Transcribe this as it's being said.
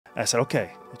I said,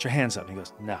 okay, put your hands up. And he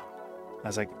goes, no. I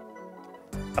was like,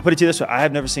 I put it to you this way. I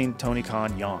have never seen Tony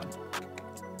Khan yawn.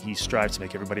 He strives to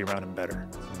make everybody around him better.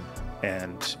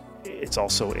 And it's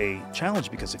also a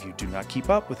challenge because if you do not keep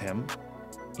up with him,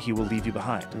 he will leave you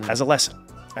behind as a lesson.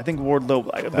 I think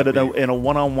Wardlow, in a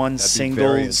one-on-one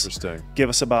singles, give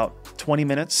us about 20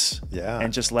 minutes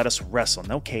and just let us wrestle.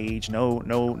 No cage, no,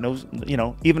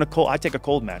 even I take a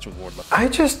cold match with Wardlow. I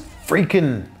just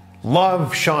freaking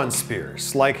love Shawn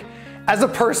Spears. Like, as a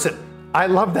person, I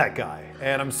love that guy.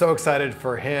 And I'm so excited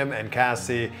for him and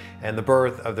Cassie and the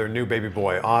birth of their new baby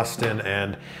boy, Austin.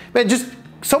 And man, just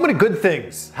so many good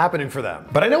things happening for them.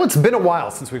 But I know it's been a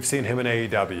while since we've seen him in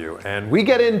AEW. And we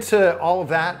get into all of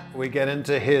that. We get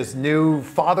into his new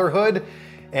fatherhood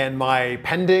and my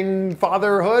pending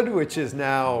fatherhood, which is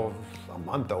now a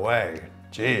month away.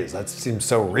 Jeez, that seems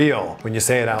so real when you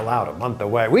say it out loud, a month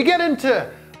away. We get into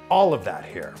all of that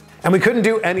here. And we couldn't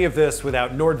do any of this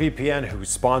without NordVPN, who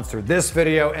sponsored this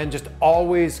video and just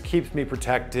always keeps me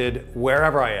protected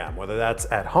wherever I am, whether that's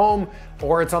at home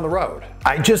or it's on the road.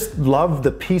 I just love the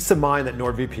peace of mind that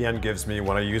NordVPN gives me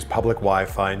when I use public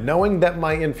Wi-Fi, knowing that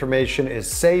my information is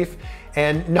safe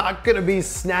and not gonna be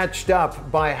snatched up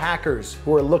by hackers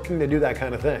who are looking to do that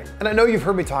kind of thing. And I know you've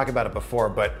heard me talk about it before,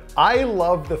 but I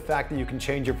love the fact that you can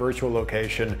change your virtual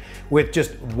location with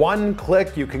just one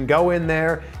click. You can go in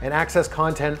there and access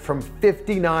content from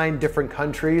 59 different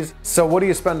countries. So what do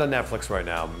you spend on Netflix right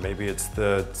now? Maybe it's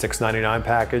the $6.99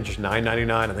 package, $9.99.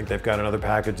 I think they've got another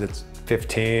package that's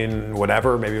 $15,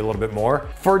 whatever, maybe a little bit more.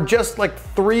 For just like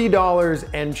 $3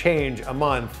 and change a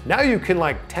month, now you can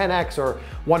like 10x or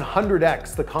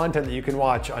 100x the content that you can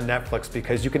watch on Netflix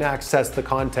because you can access the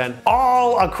content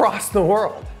all across the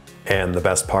world. And the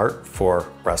best part for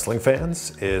wrestling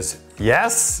fans is,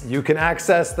 yes, you can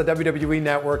access the WWE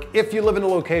Network if you live in a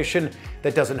location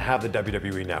that doesn't have the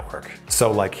WWE Network.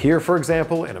 So like here, for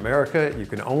example, in America, you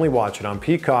can only watch it on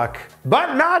Peacock,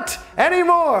 but not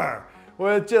anymore.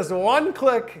 With just one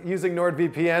click using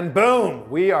NordVPN, boom,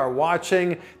 we are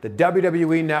watching the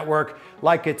WWE Network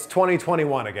like it's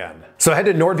 2021 again. So head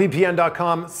to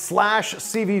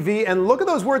nordvpn.com/CVV and look at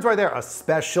those words right there, a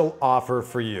special offer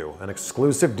for you, an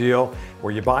exclusive deal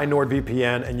where you buy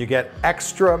NordVPN and you get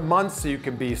extra months so you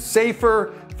can be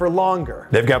safer for longer.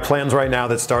 They've got plans right now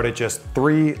that start at just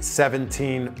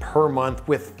 $317 per month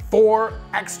with 4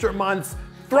 extra months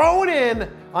thrown in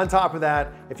on top of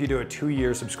that if you do a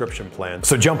 2-year subscription plan.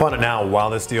 So jump on it now while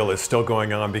this deal is still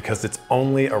going on because it's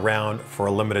only around for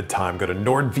a limited time. Go to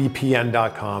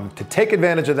nordvpn.com to take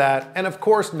advantage of that. And of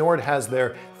course, Nord has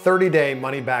their 30-day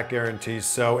money-back guarantee.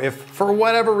 So if for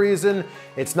whatever reason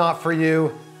it's not for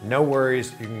you, no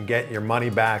worries, you can get your money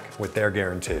back with their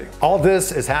guarantee. All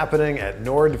this is happening at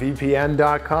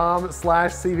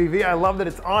nordvpn.com/CVV. I love that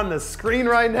it's on the screen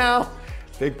right now.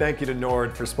 Big thank you to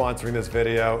Nord for sponsoring this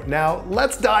video. Now,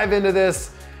 let's dive into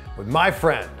this with my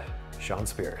friend, Shawn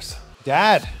Spears.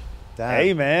 Dad.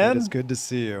 Hey, man. It's good to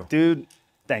see you. Dude,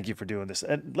 thank you for doing this.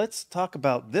 And let's talk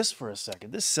about this for a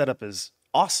second. This setup is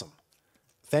awesome.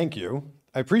 Thank you.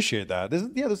 I appreciate that. This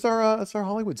is our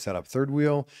Hollywood setup. Third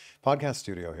wheel podcast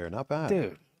studio here. Not bad.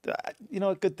 Dude, you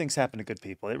know, good things happen to good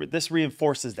people. This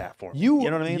reinforces that for me. You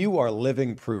know what I mean? You are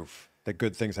living proof that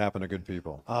good things happen to good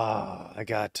people. I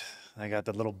got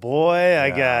the little boy. Yeah.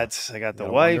 I got the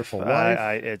wife.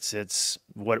 It's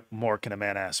what more can a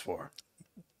man ask for?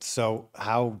 So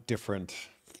how different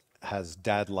has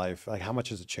dad life, like how much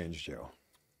has it changed you?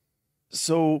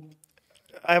 So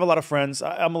I have a lot of friends.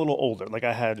 I'm a little older. Like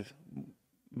I had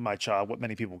my child, what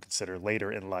many people consider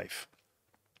later in life.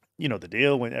 You know the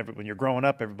deal. When you're growing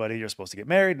up, you're supposed to get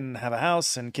married and have a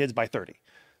house and kids by 30.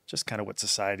 Just kind of what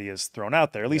society has thrown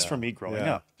out there, at least for me growing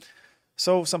up.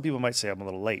 So some people might say I'm a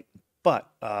little late, but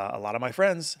a lot of my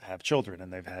friends have children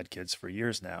and they've had kids for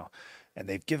years now. And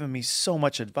they've given me so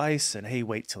much advice and, hey,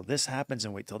 wait till this happens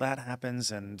and wait till that happens.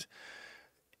 And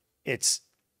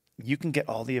you can get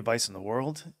all the advice in the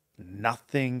world.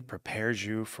 Nothing prepares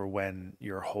you for when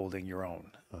you're holding your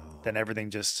own. Then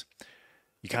everything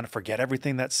you kind of forget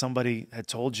everything that somebody had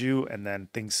told you, and then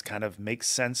things kind of make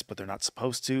sense, but they're not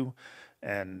supposed to.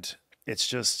 And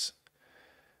it's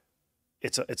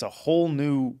a whole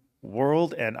new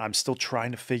world, and I'm still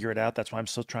trying to figure it out. That's why I'm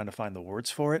still trying to find the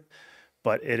words for it.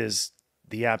 But it is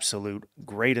the absolute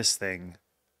greatest thing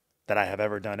that I have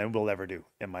ever done and will ever do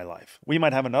in my life. We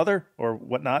might have another or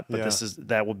whatnot, but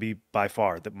that will be by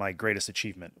far my greatest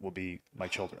achievement will be my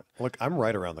children. Look, I'm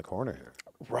right around the corner here.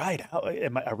 Right.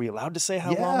 Are we allowed to say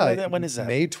how long? When is that?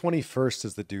 May 21st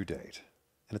is the due date,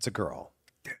 and it's a girl.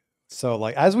 So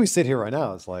like as we sit here right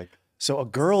now, it's like a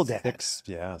girl dad.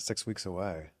 6 weeks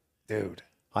away. Dude.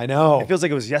 I know. It feels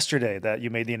like it was yesterday that you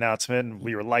made the announcement and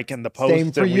we were liking the post.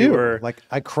 Same for and you. We were, like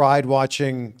I cried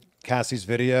watching Cassie's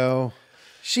video.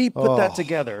 she put that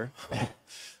together.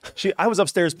 I was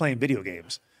upstairs playing video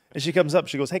games and she comes up,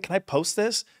 she goes, "Hey, can I post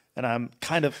this?" And I'm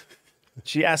kind of,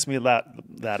 she asked me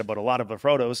that about a lot of the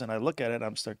photos and I look at it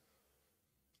and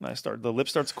the lip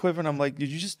starts quivering. I'm like, "Did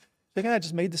you just think I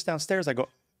just made this downstairs?" I go,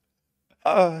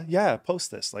 yeah,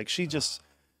 post this." Like she just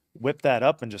whipped that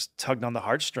up and just tugged on the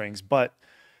heartstrings. But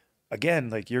again,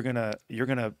 like you're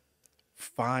gonna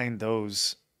find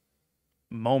those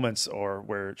moments or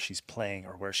where she's playing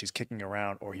or where she's kicking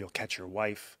around, or you'll catch your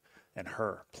wife and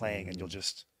her playing and you'll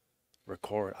just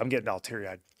record. I'm getting all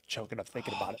teary-eyed, choking up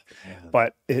thinking about it.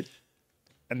 But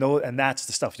and that's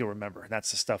the stuff you'll remember. And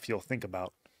that's the stuff you'll think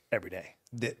about every day.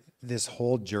 This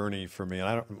whole journey for me,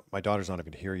 and my daughter's not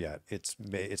even here yet.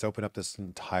 It's opened up this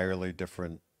entirely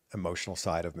different emotional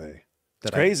side of me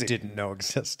that I didn't know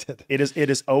existed. It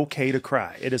is okay to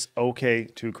cry. It is okay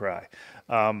to cry.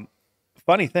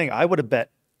 Funny thing, I would have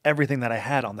bet everything that I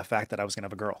had on the fact that I was going to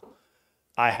have a girl.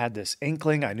 I had this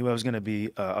inkling. I knew I was going to be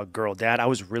a girl dad. I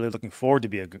was really looking forward to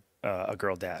be a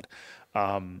girl dad.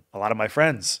 A lot of my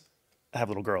friends have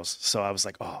little girls. So I was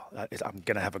like, oh, I'm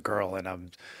going to have a girl and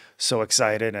I'm so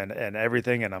excited and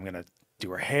everything. And I'm going to do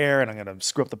her hair and I'm going to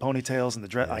screw up the ponytails and the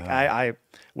dress. Like I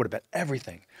would have bet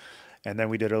everything. And then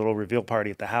we did a little reveal party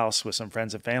at the house with some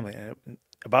friends and family. And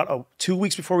about 2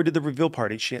 weeks before we did the reveal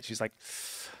party, she's like,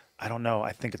 "I don't know.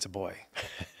 I think it's a boy."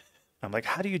 I'm like,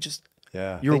 "How do you just,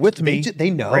 you're with me they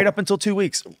know right up until 2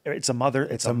 weeks. It's a mother.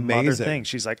 It's a mother thing."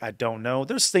 She's like, "I don't know."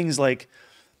 There's things like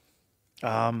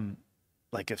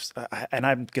if, and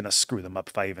I'm going to screw them up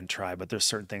if I even try, but there's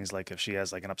certain things like if she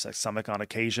has like an upset stomach on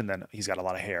occasion, then he's got a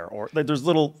lot of hair, or like there's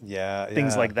little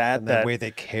things like that. And the way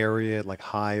they carry it, like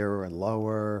higher and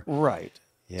lower. Right.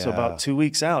 Yeah. So about 2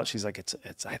 weeks out, she's like,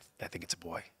 I think it's a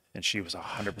boy. And she was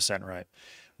 100% right.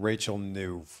 Rachel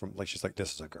knew she's like,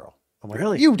 "This is a girl." I'm like,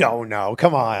 "Really? You don't know.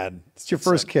 Come on. It's your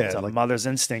first kid." It's a mother's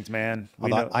instinct, man.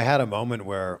 I had a moment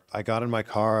where I got in my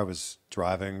car. I was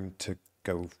driving to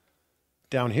go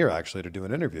down here actually to do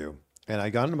an interview. And I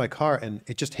got into my car and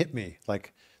it just hit me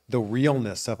like the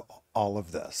realness of all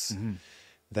of this,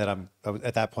 that I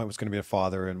at that point was going to be a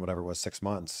father in whatever it was, 6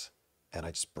 months. And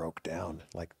I just broke down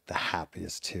like the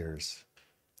happiest tears.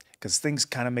 Because things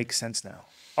kind of make sense now.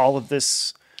 All of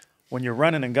this, when you're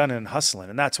running and gunning and hustling.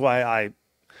 And that's why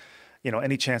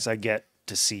any chance I get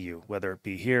to see you, whether it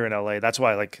be here in LA, that's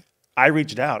why I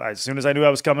reached out. As soon as I knew I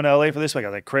was coming to LA for this week, I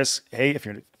was like, "Chris, hey, if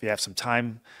you have some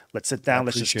time, let's sit down.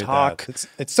 Let's just talk."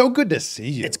 It's so good to see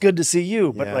you. It's good to see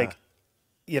you. But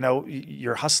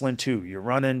you're hustling too. You're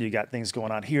running. You got things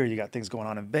going on here. You got things going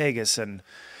on in Vegas. And,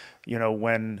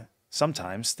 when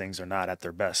sometimes things are not at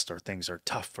their best or things are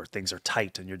tough or things are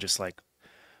tight and you're just like,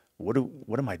 what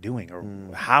am I doing?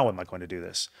 Or how am I going to do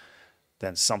this?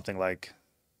 Then something like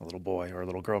a little boy or a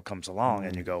little girl comes along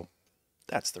and you go,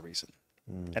 that's the reason.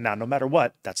 And now no matter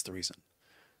what, that's the reason.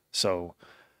 So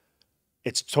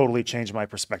it's totally changed my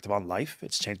perspective on life.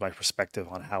 It's changed my perspective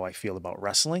on how I feel about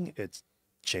wrestling. It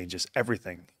changes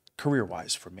everything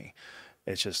career-wise for me.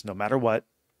 It's just no matter what,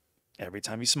 every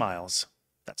time he smiles,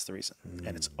 that's the reason.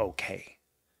 And it's okay.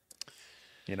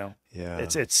 Yeah.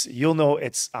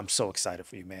 I'm so excited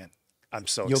for you, man. I'm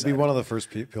so You'll excited. be one of the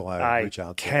first people I reach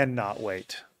out to. I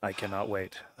cannot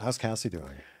wait. How's Cassie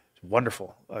doing?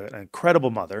 Wonderful. An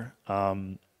incredible mother.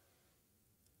 But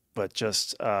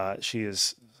just, I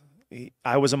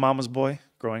was a mama's boy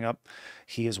growing up.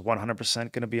 He is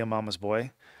 100% going to be a mama's boy.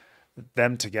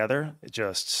 Them together, it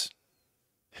just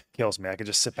kills me. I could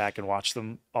just sit back and watch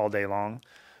them all day long.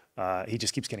 He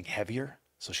just keeps getting heavier.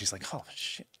 So she's like, "Oh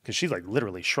shit." Cause she's like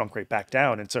literally shrunk right back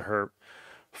down into her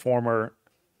former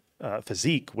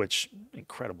physique, which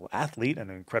incredible athlete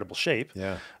and incredible shape.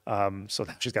 Yeah. So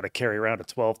now she's got to carry around a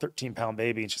 12, 13 pound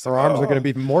baby. And she's Her arms are going to be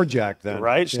even more jacked then.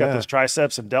 Right. She's got those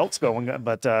triceps and delts going,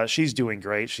 but she's doing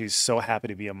great. She's so happy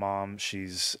to be a mom.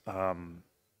 She's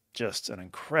just an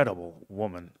incredible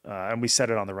woman. And we said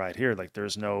it on the ride here. Like I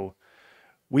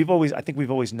think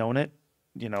we've always known it,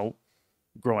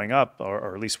 growing up,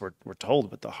 or at least we're told,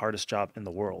 but the hardest job in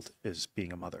the world is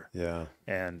being a mother. Yeah.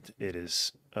 And it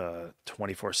is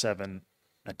 24/7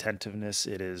 attentiveness.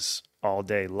 It is all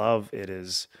day love. It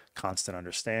is constant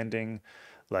understanding.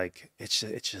 Like it's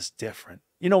just different.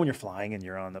 When you're flying and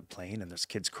you're on the plane and there's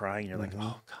kids crying, you're like,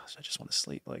 "Oh gosh, I just want to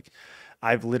sleep." Like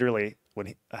I've literally,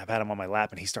 I've had him on my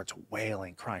lap and he starts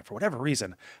wailing, crying for whatever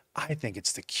reason, I think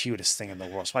it's the cutest thing in the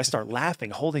world. So I start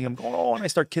laughing, holding him, going, "Oh," and I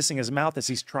start kissing his mouth as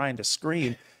he's trying to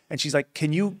scream. And she's like,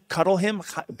 "Can you cuddle him?"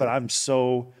 But I'm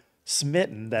so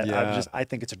smitten that I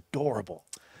think it's adorable.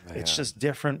 It's just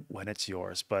different when it's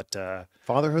yours. But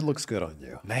Fatherhood looks good on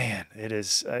you. man, it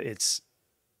is. It's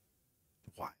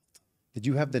wild. Did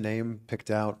you have the name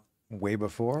picked out way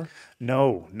before?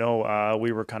 No.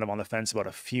 We were kind of on the fence about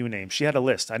a few names. She had a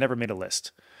list. I never made a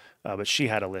list, but she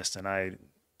had a list, and I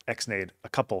ex-nayed a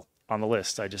couple on the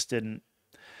list. I just didn't.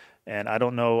 And I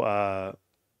don't know.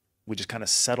 We just kind of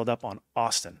settled up on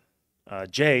Austin.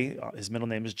 Jay, his middle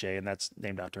name is Jay, and that's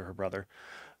named after her brother.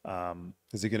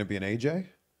 Is he going to be an AJ?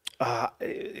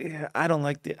 I don't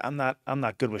like I'm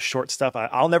not good with short stuff.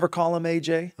 I'll never call him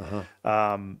AJ.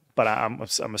 But I'm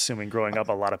assuming growing up,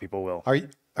 a lot of people will.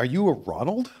 Are you a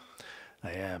Ronald?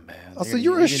 I am, man. Oh, so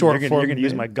you're a short form. You're going to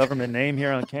use my government name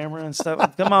here on camera and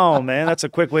stuff. Come on, man. That's a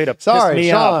quick way to piss me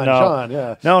Shawn, off. No,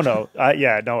 Shawn,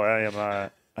 yeah.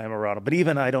 No. I am a Ronald. But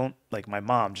even I don't, like, my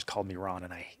mom just called me Ron,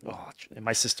 and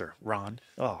my sister, Ron.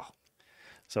 Oh.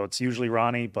 So it's usually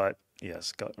Ronnie, but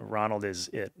yes, Ronald is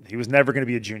it. He was never going to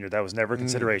be a junior. That was never a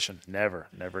consideration. Never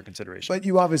a consideration. But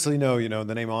you obviously know,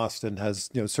 the name Austin has,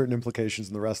 certain implications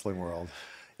in the wrestling world.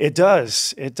 It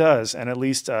does, and at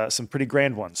least some pretty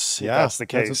grand ones. If that's the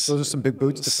case. Those are some big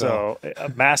boots to fill. So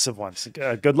massive ones.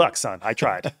 Good luck, son. I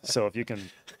tried. So if you can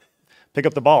pick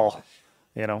up the ball,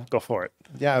 go for it.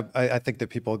 Yeah, I think that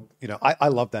people, I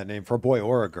love that name for a boy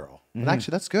or a girl. And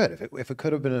actually, that's good. If it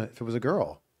could have been, if it was a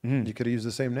girl, you could have used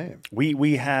the same name.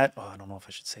 We had. Oh, I don't know if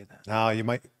I should say that. No, you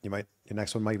might. Your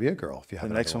next one might be a girl if you have.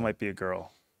 The next one might be a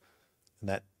girl. And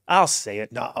that. I'll say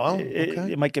it. No,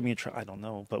 okay. It might get me in trouble. I don't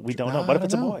know, but we don't know. What if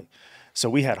it's a boy? So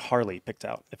we had Harley picked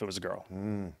out if it was a girl.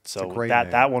 So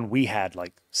that one we had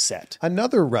like set.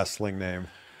 Another wrestling name.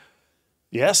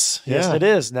 Yes, it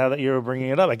is. Now that you're bringing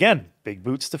it up again, big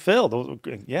boots to fill.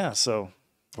 So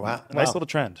nice little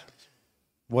trend.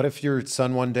 What if your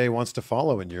son one day wants to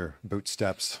follow in your boot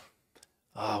steps?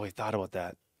 Oh, we thought about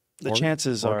that. The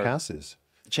chances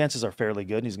are fairly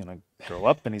good. He's going to grow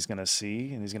up and he's going to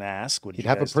see and he's going to ask. He'd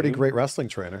have a pretty great wrestling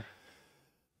trainer.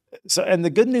 So, and the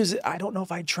good news, I don't know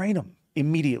if I'd train him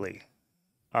immediately.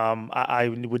 I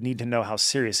would need to know how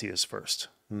serious he is first.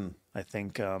 I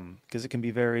think because it can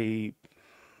be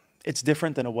it's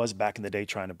different than it was back in the day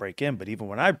trying to break in. But even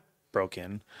when I broke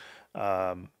in,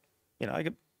 I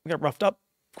got roughed up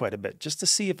quite a bit just to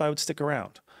see if I would stick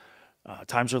around.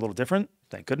 Times are a little different,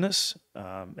 thank goodness.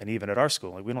 And even at our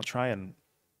school, we don't try and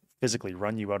physically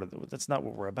run you out of that's not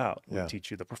what we're about. We teach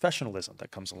you the professionalism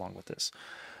that comes along with this.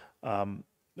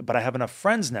 But I have enough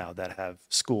friends now that have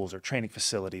schools or training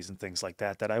facilities and things like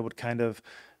that I would kind of,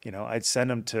 I'd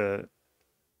send them to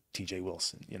TJ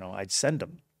Wilson. I'd send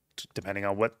him, depending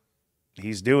on what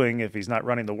he's doing. If he's not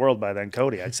running the world by then,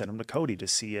 Cody, I'd send him to Cody to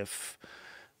see if,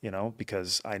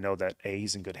 because I know that A,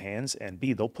 he's in good hands, and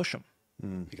B, they'll push him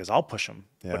because I'll push him.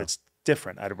 But it's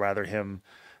different. I'd rather him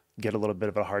get a little bit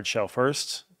of a hard shell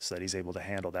first so that he's able to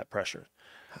handle that pressure.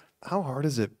 How hard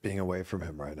is it being away from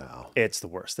him right now? It's the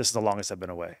worst. This is the longest I've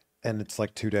been away. And it's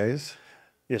like 2 days?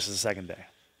 This is the second day.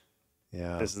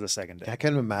 Yeah. This is the second day. I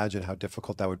can imagine how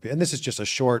difficult that would be. And this is just a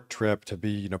short trip to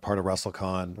be, part of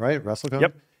WrestleCon, right? WrestleCon?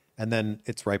 Yep. And then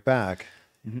it's right back.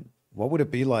 What would it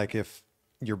be like if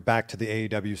you're back to the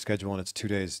AEW schedule and it's 2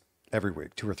 days every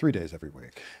week, 2 or 3 days every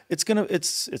week? It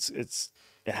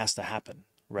has to happen.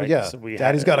 Right? Yeah, so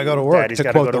Daddy's got to go to work,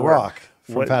 to quote The Rock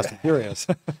from Fast and Furious.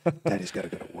 Daddy's got to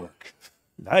go to work.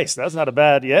 Nice. That's not a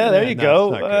bad. Yeah, there you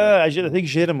go. I think you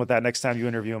should hit him with that next time you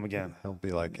interview him again. He'll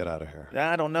be like, get out of here.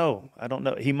 I don't know.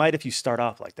 He might if you start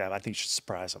off like that. I think you should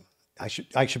surprise him. I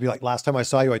should be like, last time I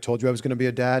saw you, I told you I was going to be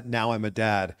a dad. Now I'm a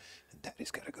dad. And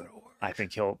Daddy's got to go to work. I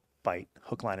think he'll bite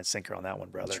hook, line, and sinker on that one,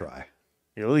 brother. Try.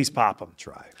 You'll at least pop him.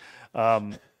 Try.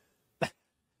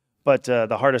 But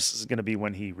the hardest is going to be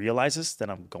when he realizes that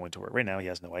I'm going to work. Right now, he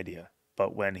has no idea.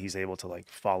 But when he's able to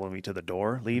follow me to the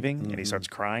door leaving and he starts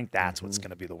crying, that's what's going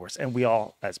to be the worst. And we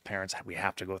all, as parents, we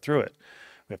have to go through it.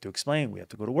 We have to explain. We have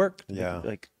to go to work. Yeah.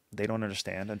 They don't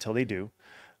understand until they do.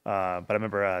 But I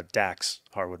remember Dax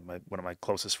Harwood, one of my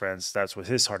closest friends, that's was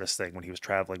his hardest thing when he was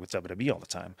traveling with WWE all the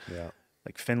time. Yeah.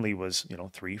 Like Finley was,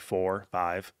 3, 4,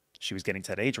 5. She was getting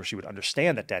to that age where she would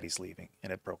understand that Daddy's leaving,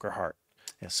 and it broke her heart.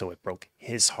 And so it broke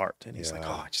his heart. And he's like,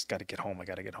 I just got to get home. I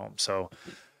got to get home. So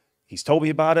he's told me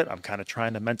about it. I'm kind of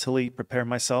trying to mentally prepare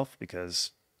myself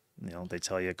because, they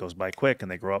tell you it goes by quick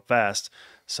and they grow up fast.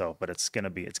 So, but it's going to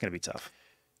be tough.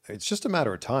 It's just a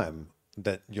matter of time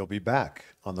that you'll be back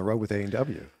on the road with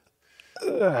AEW.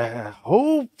 I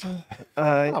hope.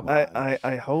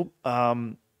 I hope.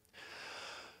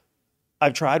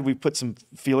 I've tried. We've put some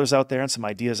feelers out there and some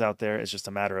ideas out there. It's just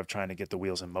a matter of trying to get the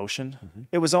wheels in motion.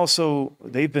 It was also,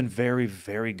 they've been very,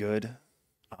 very good.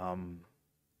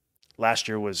 Last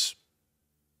year was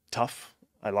tough.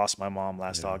 I lost my mom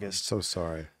last Yeah, I'm August. so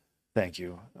sorry. Thank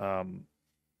you.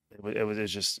 It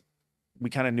was just, we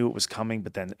kind of knew it was coming,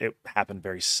 but then it happened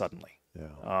very suddenly.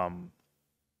 Yeah.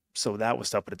 So that was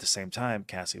tough, but at the same time,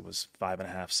 Cassie was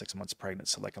 5.5, 6 months pregnant.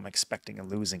 So like I'm expecting and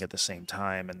losing at the same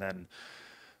time. And then,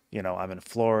 you know, I'm in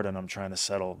Florida and I'm trying to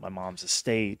settle my mom's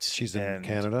estate. She's in and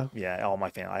Canada? Yeah, all my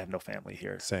family. I have no family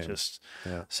here. Same. Just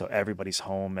Yeah. so everybody's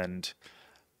home, and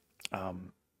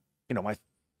you know, my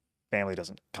family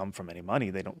doesn't come from any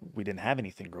money. We didn't have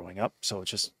anything growing up. So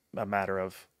it's just a matter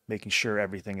of making sure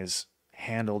everything is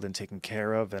handled and taken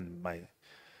care of. And my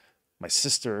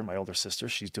sister, my older sister,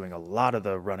 she's doing a lot of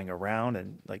the running around,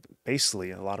 and like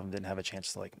basically a lot of them didn't have a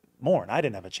chance to like mourn. I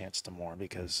didn't have a chance to mourn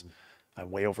because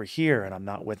I'm way over here and I'm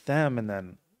not with them. And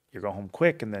then you go home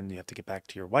quick and then you have to get back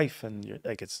to your wife, and you're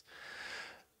like,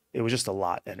 it was just a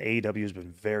lot. And AEW has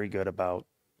been very good about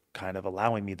kind of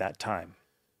allowing me that time.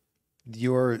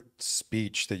 Your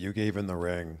speech that you gave in the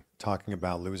ring, talking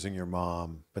about losing your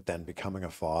mom, but then becoming a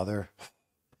father,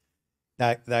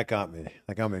 that got me.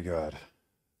 That got me good.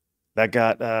 That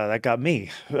got me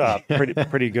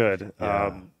pretty good.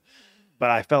 Yeah.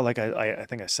 But I felt like I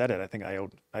think I said it. I think I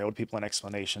owed people an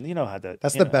explanation. You know how that.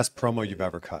 That's the best promo you've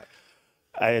ever cut.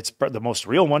 It's the most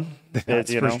real one.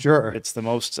 That's for sure. It's the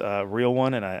most real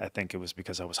one, and I think it was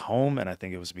because I was home, and I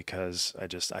think it was because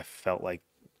I felt like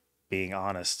being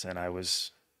honest, and I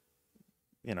was,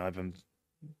 you know, I've been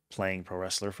playing pro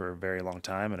wrestler for a very long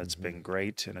time, and it's been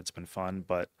great and it's been fun,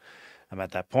 but I'm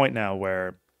at that point now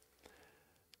where,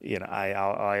 you know,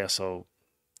 I also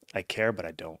care, but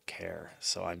I don't care.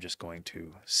 So I'm just going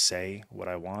to say what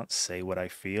I want, say what I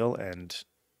feel, and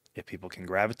if people can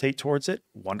gravitate towards it,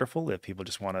 wonderful. If people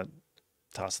just want to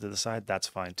toss it to the side, that's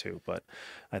fine too. But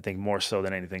I think more so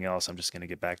than anything else, I'm just going to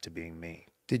get back to being me.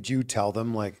 Did you tell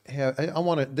them like, hey, I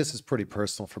want to, this is pretty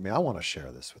personal for me. I want to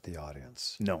share this with the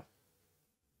audience. No.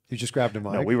 You just grabbed a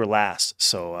mic? No, we were last.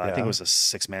 So I think Yeah. it was a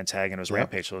 6-man tag, and it was Yep.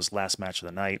 Rampage. So it was last match of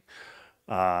the night.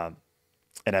 And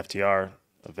FTR,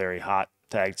 a very hot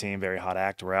tag team, very hot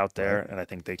act, were out there. And I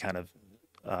think they kind of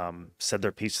said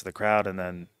their piece to the crowd. And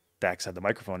then Dax had the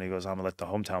microphone. He goes, I'm going to let the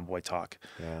hometown boy talk.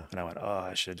 Yeah. And I went,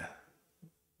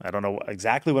 I don't know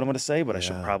exactly what I'm going to say, but I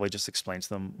should Yeah. probably just explain to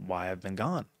them why I've been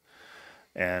gone.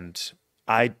 And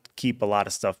I keep a lot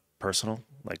of stuff personal.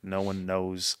 Like, no one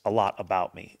knows a lot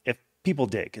about me. If people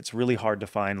dig, it's really hard to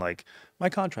find like my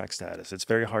contract status. It's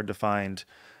very hard to find,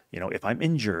 you know, if I'm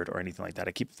injured or anything like that.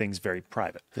 I keep things very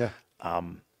private. Yeah.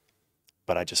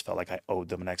 But I just felt like I owed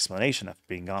them an explanation after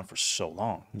being gone for so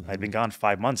long. I'd been gone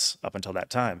 5 months up until that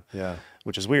time. Yeah.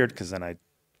 Which is weird because then I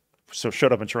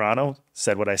showed up in Toronto,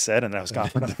 said what I said, and I was gone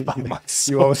for another 5 months.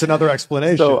 You owe us another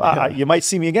explanation. So Yeah. you might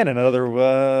see me again in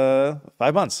another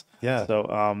 5 months. Yeah.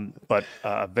 So, but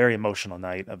a very emotional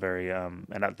night, a very, and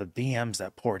the DMs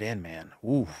that poured in, man,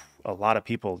 ooh, a lot of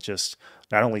people just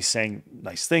not only saying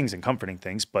nice things and comforting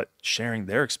things, but sharing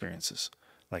their experiences.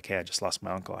 Like, hey, I just lost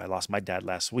my uncle. I lost my dad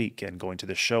last week, and going to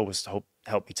this show was to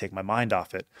help me take my mind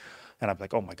off it. And I'm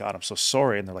like, oh my God, I'm so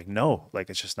sorry. And they're like, no, like,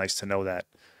 it's just nice to know that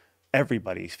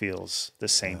everybody feels the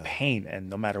same pain, and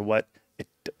no matter what, it,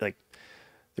 like,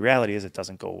 the reality is it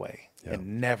doesn't go away. Yeah. It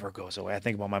never goes away. I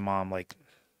think about my mom, like,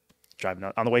 driving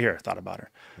on the way here, I thought about her.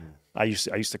 I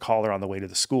used to call her on the way to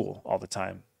the school all the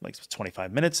time, like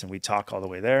 25 minutes, and we talk all the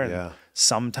way there. And Yeah.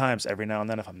 sometimes, every now and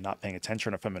then, if I'm not paying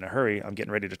attention, or if I'm in a hurry, I'm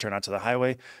getting ready to turn onto the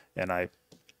highway, and I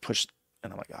push,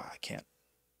 and I'm like, I can't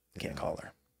call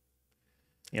her.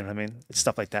 You know what I mean? It's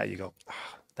stuff like that. You go,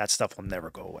 that stuff will never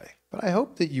go away. But I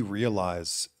hope that you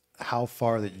realize how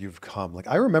far that you've come. Like,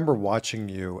 I remember watching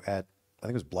you at, I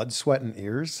think it was Blood, Sweat, and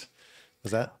Ears.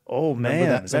 Was that? Oh Remember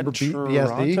man, is that BSD?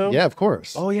 Toronto? Yeah, of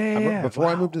course. Oh, yeah, yeah. Before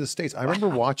I moved to the States, I remember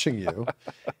watching you,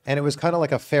 and it was kind of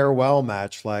like a farewell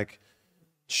match. Like,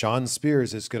 Shawn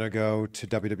Spears is going to go to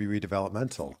WWE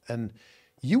Developmental, and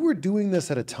you were doing this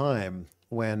at a time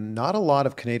when not a lot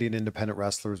of Canadian independent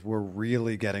wrestlers were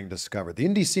really getting discovered. The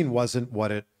indie scene wasn't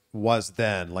what it was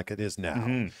then, like it is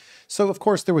now. So of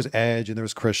course there was Edge, and there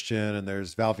was Christian, and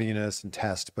there's Val Venus and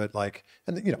Test, but like,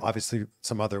 and you know, obviously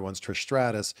some other ones, Trish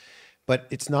Stratus. But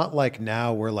it's not like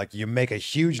now where like you make a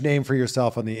huge name for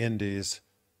yourself on the indies,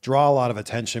 draw a lot of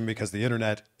attention because the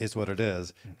internet is what it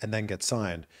is, and then get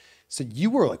signed. So you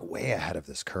were like way ahead of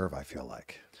this curve, I feel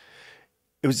like.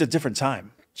 It was a different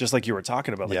time, just like you were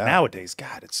talking about. Like Yeah. nowadays,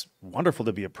 God, it's wonderful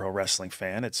to be a pro wrestling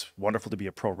fan. It's wonderful to be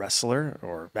a pro wrestler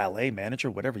or ballet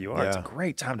manager, whatever you are. It's a Yeah.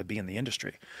 great time to be in the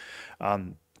industry.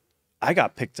 I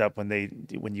got picked up when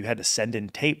you had to send in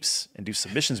tapes and do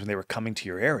submissions when they were coming to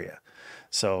your area.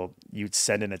 So you'd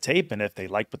send in a tape, and if they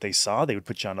liked what they saw, they would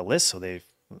put you on a list. So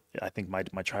I think my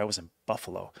trial was in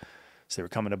Buffalo. So they were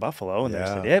coming to Buffalo, and they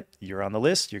Yeah. said, "Yep, you're on the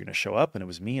list. You're going to show up." And it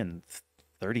was me and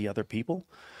 30 other people,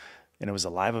 and it was a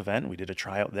live event. We did a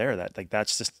tryout there.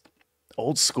 That's just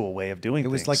old school way of doing It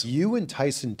was things. like you and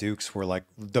Tyson Dukes were like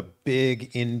the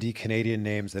big indie Canadian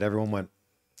names that everyone went,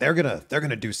 they're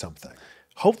gonna do something.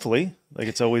 Hopefully, like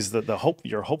it's always the hope.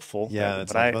 You're hopeful. Yeah, but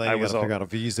it's like, well, then I you was gotta figure out a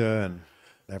visa and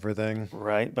everything.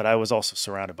 right. But I was also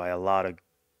surrounded by a lot of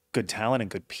good talent and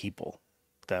good people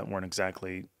that weren't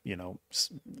exactly,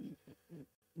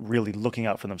 really looking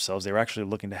out for themselves. They were actually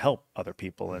looking to help other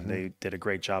people, and they did a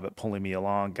great job at pulling me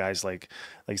along. Guys like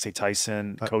you say,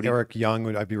 Tyson, Cody. Eric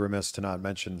Young, I'd be remiss to not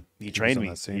mention. He was trained on me.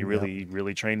 that scene, He yeah.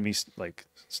 really trained me, like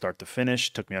start to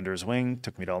finish. Took me under his wing.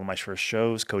 Took me to all my first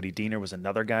shows. Cody Diener was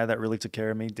another guy that really took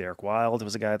care of me. Derek Wilde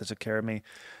was a guy that took care of me.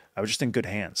 I was just in good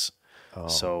hands. Oh.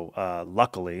 So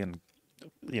luckily, and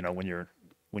when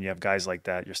you have guys like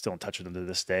that, you're still in touch with them to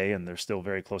this day, and they're still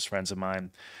very close friends of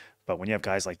mine. But when you have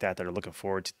guys like that that are looking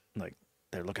forward to, like,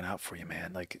 they're looking out for you,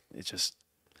 man. Like, it's just,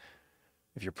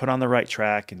 if you're put on the right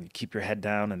track and you keep your head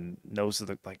down and nose to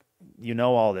the,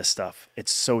 all this stuff,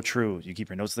 it's so true. You keep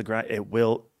your nose to the ground,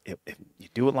 if you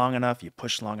do it long enough, you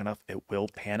push long enough, it will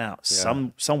pan out. Yeah.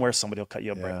 Somewhere somebody will cut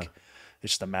you a break. Yeah.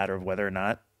 It's just a matter of whether or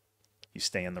not you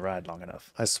stay in the ride long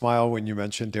enough. I smile when you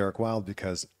mentioned Derek Wilde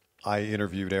because I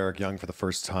interviewed Eric Young for the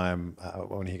first time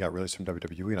when he got released from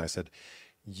WWE, and I said,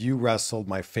 "You wrestled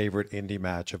my favorite indie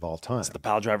match of all time." The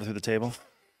pile driver through the table,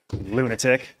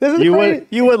 lunatic. Isn't it You great?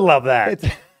 would love that.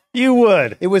 You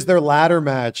would. It was their ladder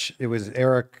match. It was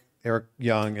Eric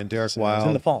Young and Derek It was Wilde.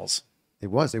 in the falls.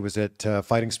 It was at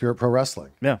Fighting Spirit Pro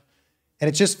Wrestling. Yeah. And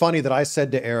it's just funny that I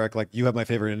said to Eric, like, "You have my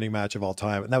favorite ending match of all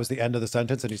time," and that was the end of the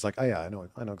sentence. And he's like, "Oh yeah, I know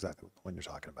exactly what you're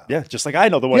talking about." Yeah, just like I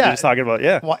know the one Yeah. you're talking about.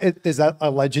 Yeah. Well, is that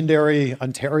a legendary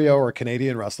Ontario or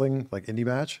Canadian wrestling like indie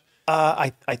match?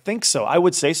 I think so. I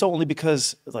would say so only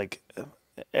because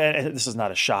and this is not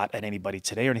a shot at anybody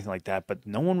today or anything like that, but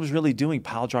no one was really doing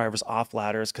pile drivers off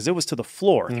ladders because it was to the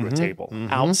floor through a table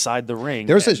outside the ring.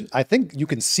 I think you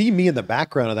can see me in the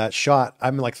background of that shot.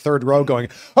 I'm like third row going,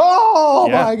 "Oh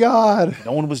Yeah. my God."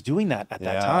 No one was doing that at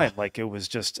that Yeah. time. Like it was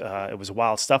just, it was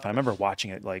wild stuff. I remember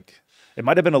watching it. Like it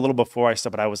might have been a little before I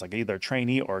started, but I was like either a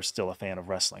trainee or still a fan of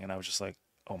wrestling, and I was just like,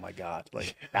 oh my God,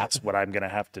 like that's what I'm gonna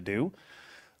have to do.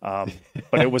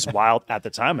 But it was wild at the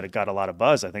time, and it got a lot of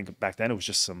buzz. I think back then it was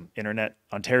just some internet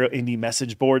Ontario indie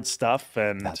message board stuff,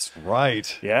 and That's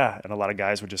right. yeah, and a lot of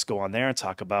guys would just go on there and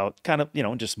talk about kind of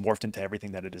just morphed into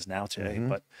everything that it is now today.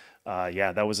 But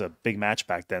yeah, that was a big match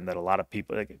back then that a lot of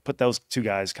people put those two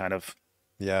guys kind of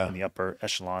Yeah. in the upper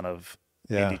echelon of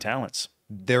Yeah. indie talents.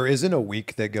 There isn't a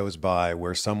week that goes by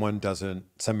where someone doesn't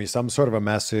send me some sort of a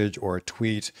message or a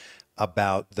tweet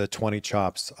about the 20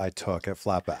 chops I took at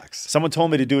Flatbacks. Someone told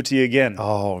me to do it to you again.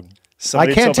 Oh,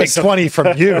 Somebody I can't told me take 20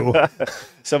 from you.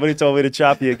 Somebody told me to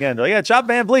chop you again. They're like, yeah, chop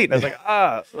Van Vliet. And I was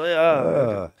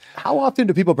like, How often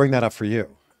do people bring that up for you?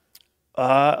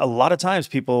 A lot of times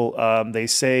people, they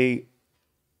say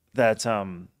that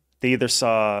they either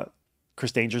saw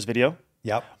Chris Danger's video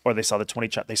Yep. or they saw the 20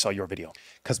 chop. They saw your video.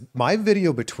 Because my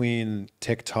video between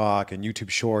TikTok and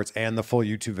YouTube Shorts and the full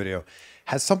YouTube video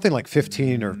has something like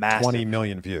 15 or Massive. 20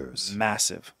 million views.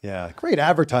 Massive. Yeah, great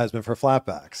advertisement for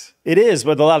Flatbacks. It is,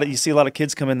 but you see a lot of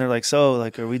kids come in. They're like, so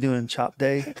like, are we doing chop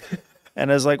day?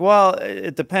 And I was like, well,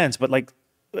 it depends. But like,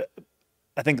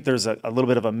 I think there's a little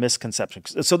bit of a misconception.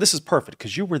 So this is perfect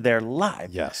because you were there live.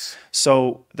 Yes.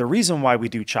 So the reason why we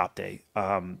do chop day,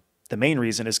 the main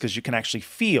reason is because you can actually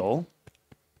feel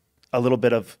a little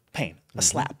bit of pain, a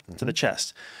slap to the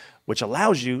chest, which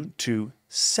allows you to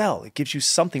sell. It gives you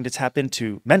something to tap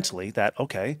into mentally that,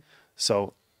 okay,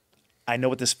 so I know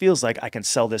what this feels like. I can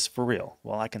sell this for real.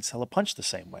 Well, I can sell a punch the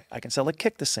same way. I can sell a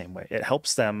kick the same way. It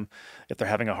helps them if they're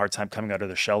having a hard time coming out of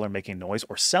their shell or making noise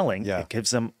or selling. Yeah. It gives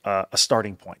them a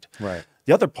starting point. Right.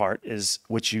 The other part is,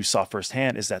 which you saw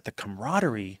firsthand, is that the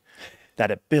camaraderie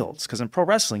that it builds. Because in pro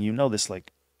wrestling, you know this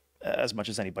like as much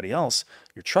as anybody else,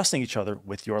 you're trusting each other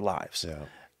with your lives. Yeah.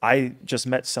 I just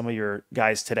met some of your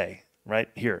guys today, right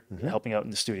here, helping out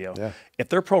in the studio. Yeah. If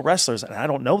they're pro wrestlers and I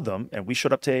don't know them, and we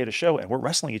showed up today at a show and we're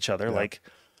wrestling each other, like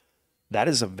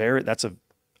that's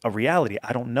a reality.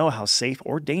 I don't know how safe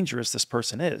or dangerous this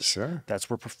person is. Sure. That's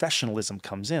where professionalism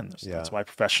comes in. Yeah. That's why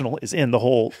professional is in the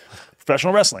whole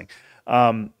professional wrestling.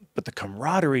 But the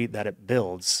camaraderie that it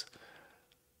builds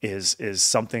is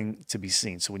something to be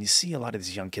seen. So when you see a lot of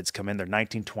these young kids come in, they're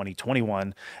 19, 20,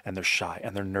 21, and they're shy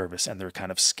and they're nervous and they're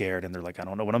kind of scared and they're like, I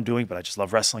don't know what I'm doing, but I just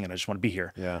love wrestling and I just want to be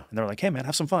here. Yeah. And they're like, hey man,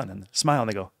 have some fun and smile. And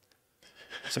they go,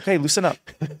 it's okay, loosen up.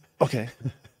 Okay,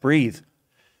 breathe.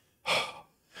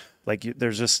 Like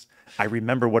there's just, I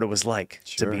remember what it was like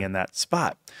to be in that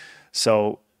spot.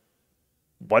 So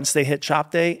once they hit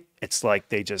chop day, it's like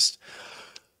they just,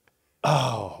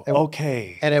 oh,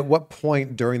 okay. And at what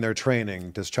point during their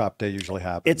training does chop day usually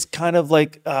happen? It's kind of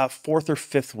like 4th or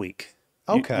 5th week.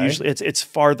 Okay. Usually it's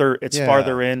farther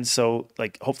in, so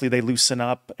like hopefully they loosen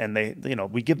up and they, you know,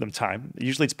 we give them time.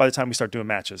 Usually it's by the time we start doing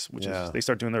matches, which is they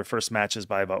start doing their first matches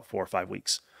by about 4 or 5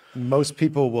 weeks. Most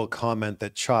people will comment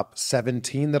that chop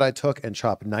 17 that I took and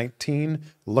chop 19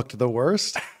 looked the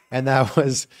worst. And that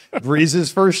was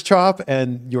Breeze's first chop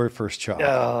and your first chop.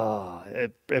 Oh,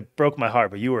 it broke my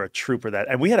heart, but you were a trooper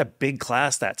and we had a big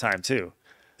class that time too.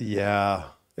 Yeah.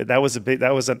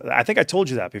 I think I told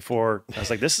you that before. I was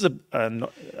like, this is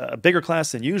a bigger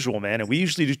class than usual, man. And we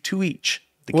usually do 2 each.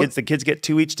 The kids get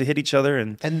 2 each to hit each other.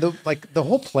 And the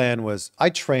whole plan was I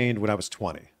trained when I was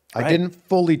 20. I didn't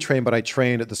fully train, but I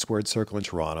trained at the Squared Circle in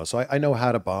Toronto. So I know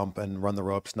how to bump and run the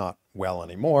ropes, not well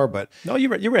anymore, but no, you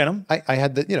ran them. I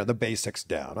had the basics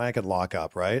down. I could lock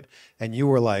up, right? And you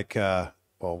were like, well,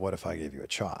 what if I gave you a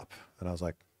chop? And I was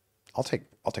like, I'll take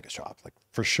a chop, like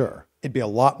for sure. It'd be a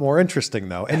lot more interesting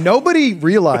though. And nobody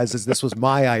realizes this was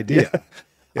my idea.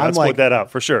 Let's put that up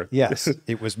for sure. Yes,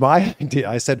 it was my idea.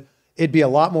 I said, it'd be a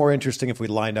lot more interesting if we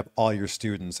lined up all your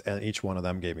students and each one of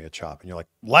them gave me a chop. And you're like,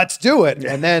 let's do it.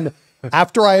 And then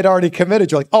after I had already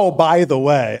committed, you're like, oh, by the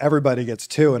way, everybody gets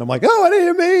 2. And I'm like, oh, what do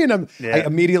you mean? I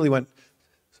immediately went,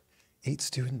 8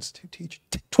 students to teach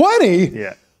 20?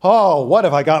 Yeah. Oh, what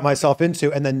have I got myself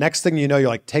into? And then next thing you know, you're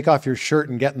like, take off your shirt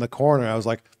and get in the corner. I was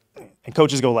like, and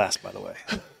coaches go last, by the way.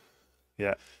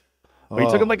 Yeah. Well,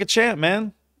 you took him like a champ,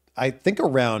 man. I think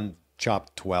around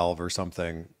chop 12 or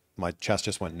something, my chest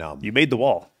just went numb. You made the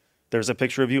wall. There's a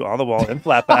picture of you on the wall in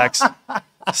flatbacks,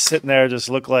 sitting there, just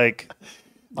look like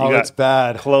you got it's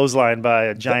bad. Clotheslined by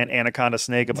a giant anaconda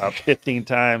snake about 15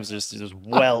 times. Just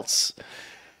welts.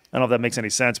 I don't know if that makes any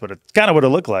sense, but it's kind of what it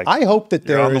looked like. I hope that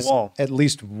there is at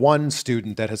least one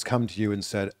student that has come to you and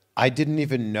said, I didn't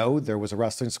even know there was a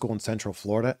wrestling school in Central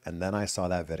Florida, and then I saw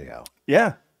that video.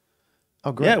 Yeah.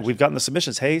 Oh, great. Yeah, we've gotten the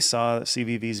submissions. Hey, saw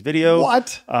CVV's video.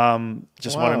 What?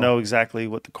 Just want to know exactly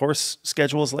what the course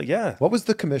schedule is like. Yeah. What was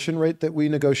the commission rate that we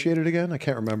negotiated again? I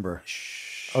can't remember.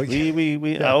 Oh, yeah.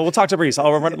 We'll talk to Breeze.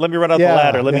 Let me run out the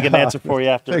ladder. Let me get an answer for you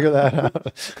after. Figure that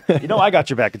out. You know, I got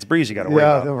your back. It's Breeze you got to worry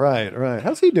about. Right.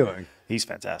 How's he doing? He's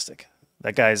fantastic.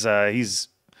 That guy's, I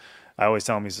always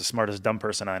tell him he's the smartest dumb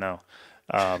person I know.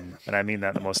 And I mean that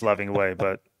in the most loving way.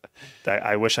 But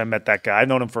I wish I met that guy. I've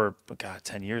known him for,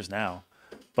 10 years now.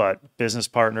 But business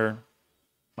partner,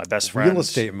 my best friend. Real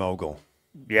estate mogul.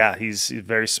 Yeah, he's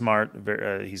very smart.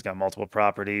 He's got multiple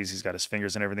properties. He's got his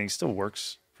fingers in everything. He still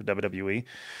works for WWE.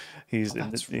 He's in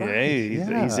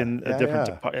a different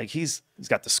department. He's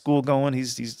got the school going.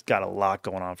 He's got a lot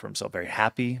going on for himself. Very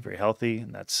happy, very healthy,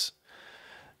 and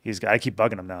I keep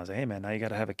bugging him now. I was like, hey man, now you got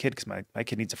to have a kid because my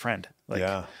kid needs a friend.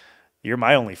 You're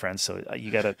my only friend, so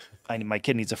my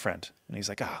kid needs a friend. And he's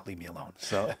like, leave me alone.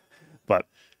 So, but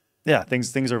yeah,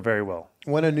 things are very well.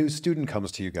 When a new student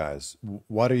comes to you guys,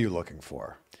 what are you looking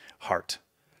for? Heart.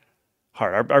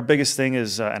 Our biggest thing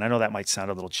is, and I know that might sound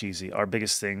a little cheesy, our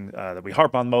biggest thing that we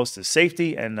harp on most is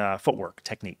safety and footwork,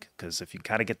 technique. Because if you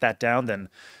kind of get that down, then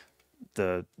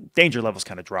the danger levels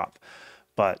kind of drop.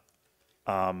 But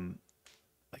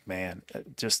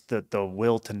just the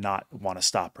will to not want to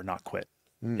stop or not quit.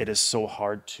 It is so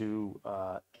hard to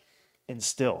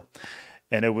instill.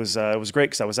 And it was great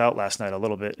because I was out last night a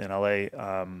little bit in LA.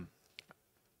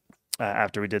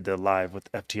 After we did the live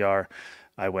with FTR,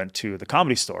 I went to the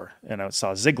Comedy Store and I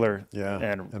saw Ziggler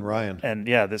and Ryan.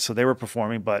 And so they were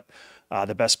performing. But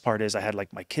the best part is I had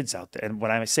like my kids out there. And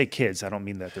when I say kids, I don't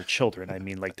mean that they're children. I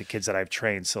mean like the kids that I've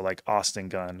trained. So like Austin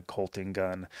Gunn, Colton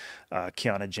Gunn,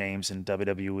 Kiana James in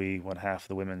WWE, one half of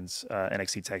the women's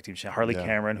NXT Tag Team Champion, Harley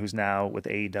Cameron, who's now with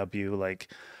AEW. Like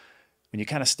when you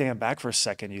kind of stand back for a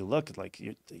second, you look like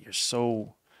you're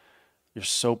so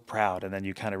proud. And then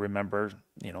you kind of remember,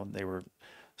 they were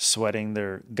sweating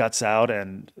their guts out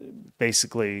and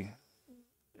basically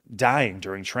dying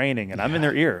during training. And I'm in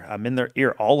their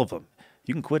ear, all of them.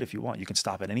 You can quit if you want. You can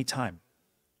stop at any time.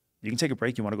 You can take a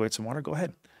break. You want to go get some water? Go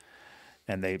ahead.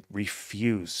 And they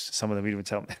refuse. Some of them even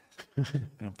tell me,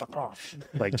 fuck off.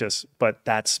 But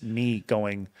that's me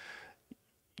going,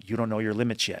 you don't know your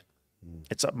limits yet.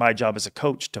 It's my job as a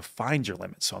coach to find your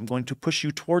limits. So I'm going to push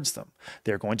you towards them.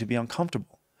 They're going to be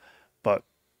uncomfortable. But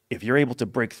if you're able to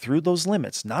break through those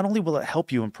limits, not only will it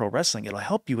help you in pro wrestling, it'll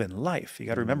help you in life. You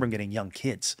got to remember I'm getting young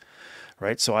kids,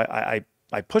 right? So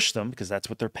I push them because that's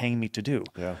what they're paying me to do.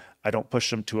 Yeah. I don't push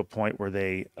them to a point where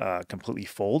they completely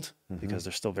fold because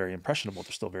they're still very impressionable.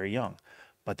 They're still very young,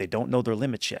 but they don't know their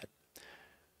limits yet.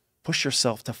 Push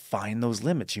yourself to find those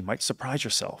limits. You might surprise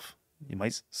yourself. You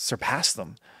might surpass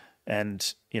them.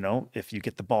 And, you know, if you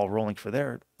get the ball rolling for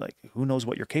there, like, who knows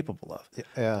what you're capable of?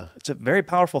 Yeah. It's a very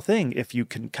powerful thing if you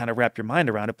can kind of wrap your mind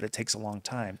around it, but it takes a long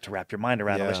time to wrap your mind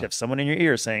around it unless you have someone in your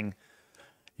ear saying,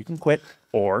 you can quit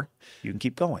or you can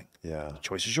keep going. Yeah. The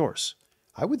choice is yours.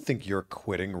 I would think your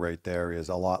quitting rate there is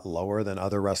a lot lower than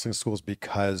other wrestling schools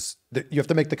because you have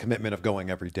to make the commitment of going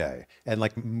every day. And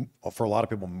like for a lot of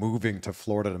people moving to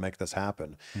Florida to make this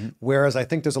happen. Whereas I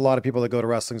think there's a lot of people that go to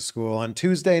wrestling school on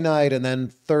Tuesday night and then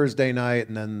Thursday night,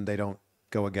 and then they don't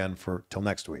go again till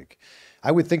next week.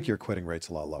 I would think your quitting rate's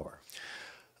a lot lower.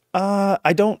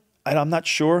 I'm not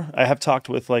sure. I have talked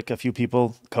with like a few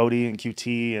people, Cody and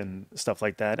QT and stuff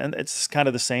like that. And it's kind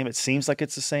of the same. It seems like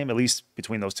it's the same, at least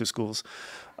between those two schools.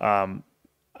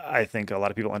 I think a lot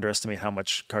of people underestimate how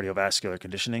much cardiovascular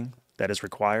conditioning that is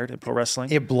required in pro wrestling.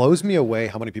 It blows me away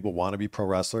how many people want to be pro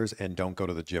wrestlers and don't go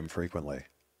to the gym frequently.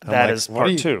 That is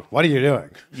part two. What are you doing?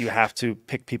 You have to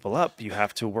pick people up. You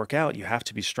have to work out. You have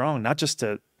to be strong, not just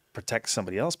to protect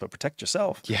somebody else, but protect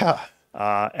yourself. Yeah.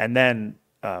 And then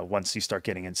once you start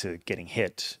getting into getting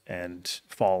hit and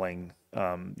falling,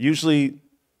 usually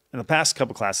in the past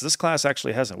couple classes, this class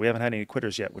actually hasn't. We haven't had any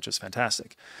quitters yet, which is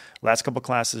fantastic. Last couple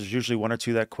classes, usually one or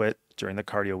two that quit during the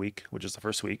cardio week, which is the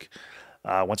first week.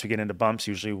 Once we get into bumps,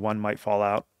 usually one might fall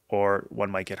out or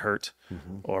one might get hurt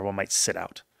or one might sit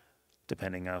out,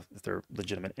 depending on if they're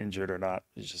legitimate injured or not.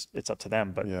 It's up to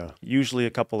them. But usually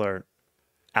a couple are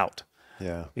out.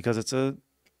 Yeah. Because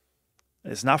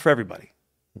it's not for everybody.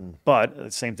 But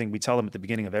the same thing we tell them at the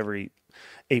beginning of every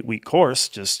 8-week course,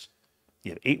 just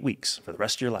you have 8 weeks for the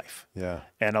rest of your life. Yeah.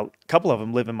 And a couple of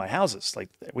them live in my houses. Like,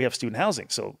 we have student housing,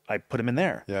 so I put them in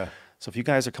there. Yeah. So if you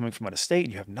guys are coming from out of state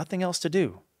and you have nothing else to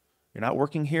do, you're not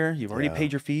working here, you've already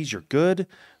paid your fees, you're good.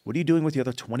 What are you doing with the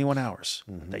other 21 hours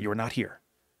that you are not here?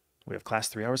 We have class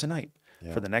 3 hours a night.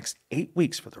 For the next 8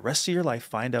 weeks, for the rest of your life,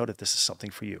 find out if this is something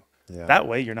for you. Yeah. That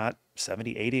way you're not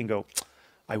 70, 80 and go,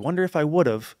 I wonder if I would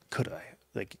have, could I?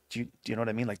 Like, do you know what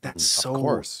I mean? Like, that's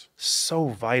so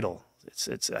vital.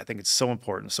 I think it's so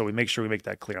important. So we make sure we make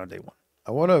that clear on day one.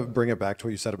 I want to bring it back to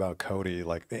what you said about Cody.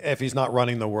 Like, if he's not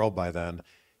running the world by then,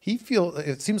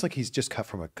 it seems like he's just cut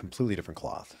from a completely different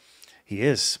cloth. He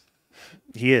is.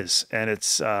 And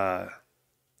it's, I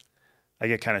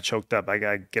get kind of choked up.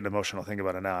 I get emotional thinking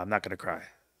about it now. I'm not going to cry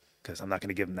because I'm not going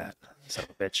to give him that. Son of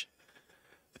a bitch.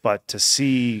 But to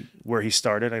see where he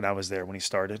started, and I was there when he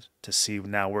started, to see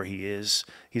now where he is,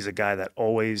 he's a guy that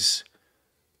always,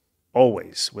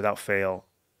 without fail,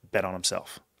 bet on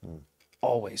himself.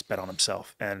 Always bet on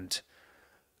himself. And,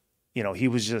 you know, he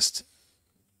was just,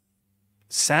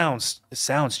 it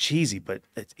sounds cheesy, but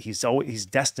he's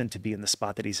destined to be in the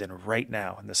spot that he's in right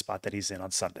now, in the spot that he's in on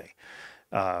Sunday,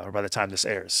 or by the time this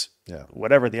airs. Yeah.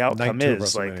 Whatever the outcome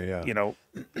is, like, you know,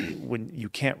 when you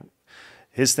can't,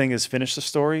 his thing is finish the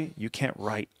story. You can't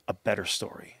write a better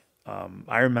story.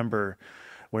 I remember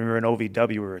when we were in OVW,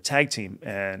 we were a tag team,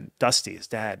 and Dusty, his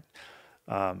dad,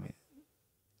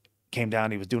 came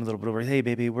down. He was doing a little bit of, hey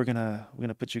baby, we're gonna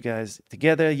put you guys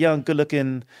together, young, good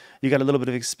looking. You got a little bit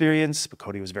of experience, but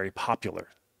Cody was very popular.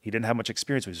 He didn't have much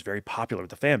experience, but he was very popular with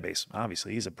the fan base.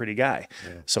 Obviously, he's a pretty guy.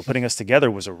 Yeah. So putting us together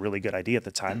was a really good idea at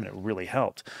the time, and it really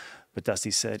helped. But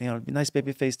Dusty said, you know, nice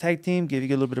babyface tag team, give you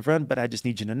a little bit of run, but I just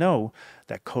need you to know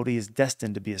that Cody is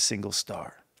destined to be a single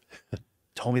star.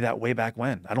 Told me that way back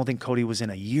when. I don't think Cody was in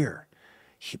a year.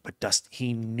 But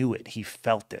he knew it. He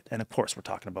felt it. And of course, we're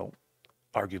talking about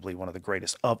arguably one of the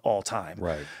greatest of all time.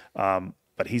 Right.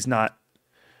 But he's not.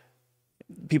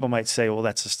 People might say, well,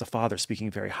 that's just the father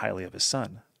speaking very highly of his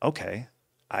son. Okay.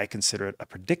 I consider it a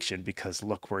prediction because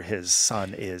look where his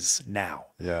son is now.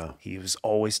 Yeah. He was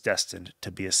always destined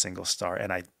to be a single star,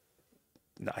 and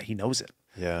he knows it.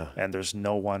 Yeah. And there's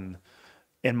no one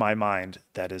in my mind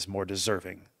that is more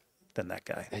deserving than that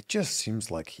guy. It just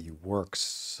seems like he works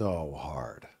so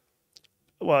hard.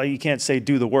 Well, you can't say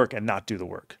do the work and not do the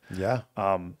work. Yeah.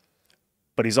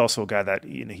 But he's also a guy that,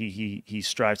 you know, he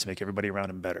strives to make everybody around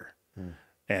him better.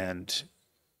 And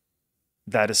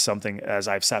that is something, as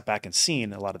I've sat back and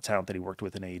seen a lot of talent that he worked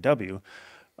with in AEW,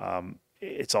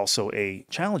 it's also a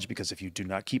challenge because if you do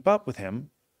not keep up with him,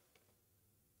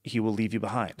 he will leave you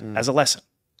behind as a lesson,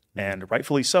 and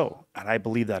rightfully so. And I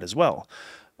believe that as well.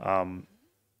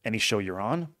 Any show you're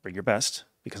on, bring your best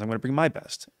because I'm going to bring my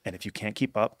best. And if you can't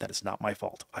keep up, that is not my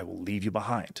fault. I will leave you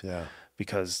behind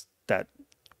because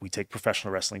we take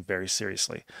professional wrestling very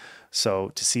seriously. So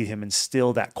to see him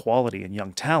instill that quality in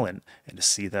young talent and to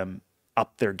see them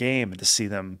up their game and to see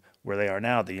them where they are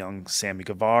now, the young Sammy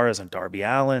Guevaras and Darby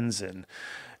Allins and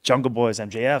Jungle Boys,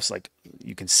 MJFs, like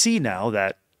you can see now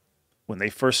that when they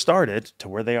first started to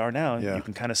where they are now, Yeah. you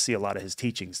can kind of see a lot of his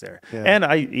teachings there. Yeah. And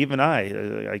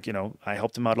like, you know, I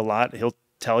helped him out a lot. He'll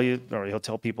tell you, or he'll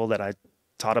tell people that I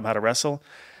taught him how to wrestle.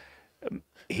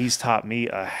 He's taught me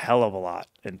a hell of a lot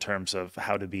in terms of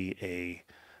how to be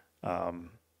an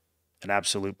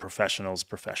absolute professional's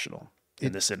professional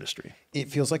in this industry. It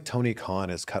feels like Tony Khan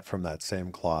is cut from that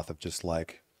same cloth of just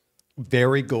like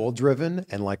very goal driven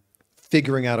and like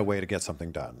figuring out a way to get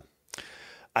something done.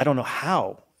 I don't know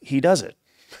how he does it.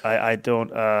 I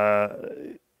don't.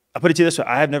 I put it to you this way: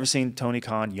 I have never seen Tony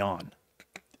Khan yawn.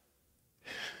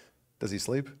 Does he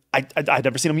sleep? I've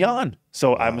never seen him yawn,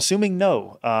 so I'm assuming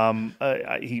no.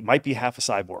 He might be half a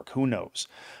cyborg. Who knows?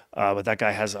 But that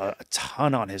guy has a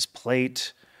ton on his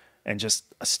plate, and just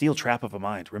a steel trap of a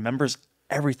mind. Remembers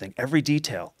everything, every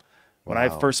detail. When I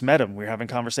first met him, we were having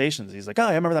conversations. He's like, "Oh,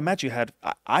 I remember that match you had.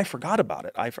 I forgot about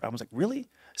it." I was like, "Really?"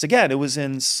 So again, it was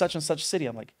in such and such city.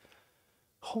 I'm like,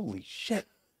 "Holy shit!"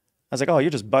 I was like, "Oh,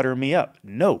 you're just buttering me up."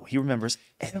 No, he remembers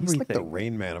everything. He's like the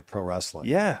Rain Man of pro wrestling.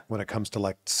 Yeah. When it comes to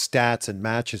like stats and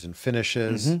matches and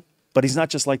finishes. But he's not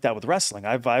just like that with wrestling.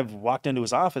 I've walked into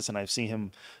his office and I've seen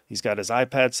him. He's got his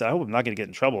iPad set. I hope I'm not going to get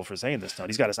in trouble for saying this now.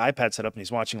 He's got his iPad set up and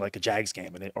he's watching like a Jags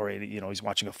game, or you know, he's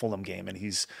watching a Fulham game, and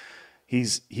he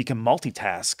can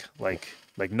multitask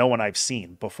like no one I've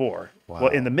seen before. Wow.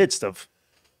 Well, in the midst of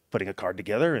putting a card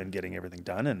together and getting everything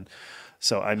done, and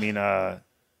so I mean,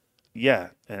 yeah,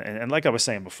 and like I was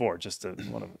saying before, just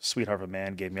what a sweetheart of a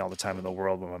man. Gave me all the time in the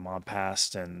world when my mom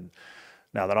passed, and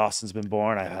now that Austin's been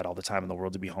born, I've had all the time in the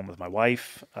world to be home with my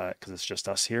wife because it's just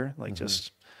us here. Like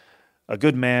just a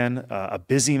good man, a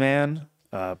busy man,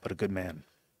 but a good man.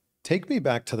 Take me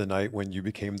back to the night when you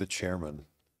became the chairman.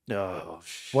 Oh,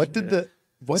 What did the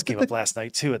this came up last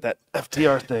night too at that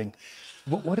FTR thing.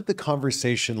 what did the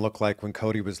conversation look like when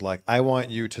Cody was like, "I want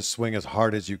you to swing as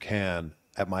hard as you can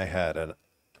at my head, and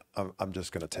I'm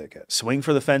just going to take it"? Swing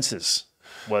for the fences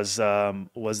was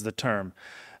the term.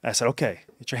 I said, "Okay,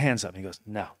 get your hands up." And he goes,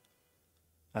 "No."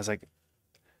 I was like,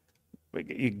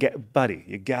 "Buddy,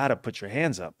 you gotta put your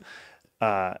hands up."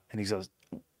 And he goes,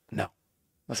 "No." I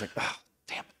was like, "Oh,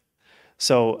 damn it."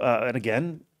 So, and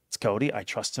again, it's Cody. I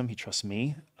trust him. He trusts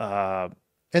me.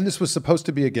 And this was supposed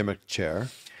to be a gimmick chair.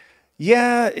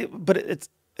 Yeah, but it's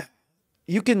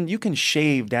you can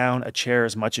shave down a chair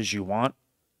as much as you want.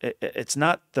 It's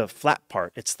not the flat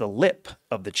part, it's the lip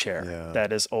of the chair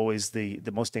that is always the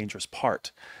most dangerous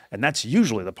part. And that's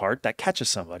usually the part that catches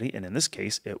somebody. And in this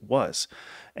case, it was.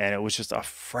 And it was just a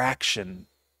fraction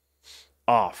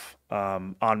off.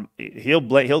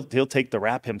 He'll take the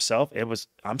rap himself.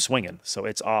 I'm swinging, so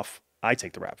it's off. I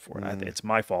take the rap for it. It's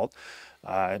my fault.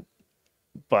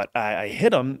 But I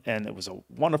hit him, and it was a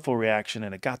wonderful reaction,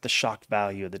 and it got the shock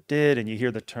value that it did. And you hear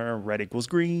the term "red equals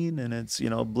green," and it's, you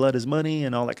know, blood is money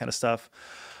and all that kind of stuff.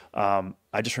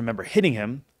 I just remember hitting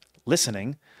him,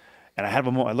 listening, and I have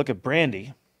a moment. I look at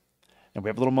Brandy, and we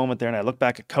have a little moment there, and I look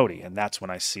back at Cody, and that's when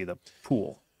I see the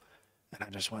pool, and I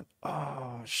just went,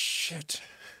 "Oh shit!"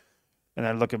 And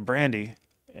I look at Brandy,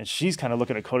 and she's kind of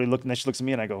looking at Cody, and then she looks at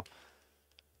me, and I go,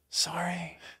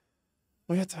 "Sorry,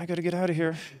 I got to get out of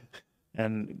here."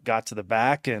 And got to the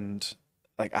back, and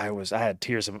like I had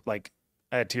tears in my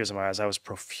eyes. I was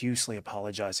profusely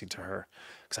apologizing to her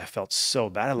because I felt so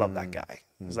bad. I love that guy.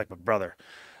 He's like my brother.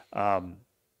 And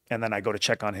then I go to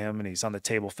check on him, and he's on the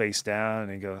table face down,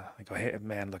 and I go, "Hey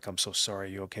man, look, I'm so sorry.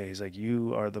 You okay?" He's like,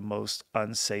 "You are the most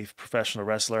unsafe professional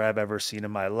wrestler I've ever seen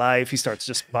in my life." He starts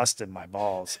just busting my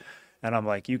balls. And I'm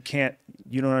like, you don't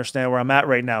understand where I'm at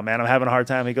right now, man. I'm having a hard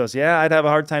time. He goes, "Yeah, I'd have a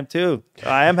hard time too.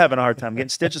 I am having a hard time getting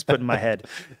stitches put in my head."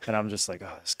 And I'm just like,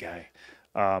 "Oh, this guy."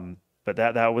 But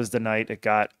that was the night. It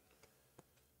got,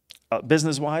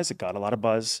 business-wise, it got a lot of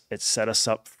buzz. It set us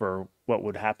up for what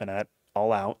would happen at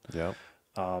All Out. Yeah.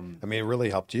 I mean, it really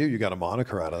helped you. You got a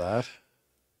moniker out of that.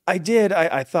 I did.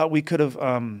 I thought we could have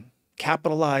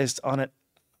capitalized on it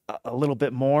a little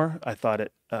bit more. I thought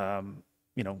it...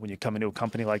 you know, when you come into a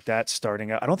company like that,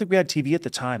 starting out, I don't think we had TV at the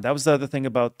time. That was the other thing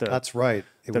about That's right.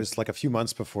 It was like a few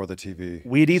months before the TV.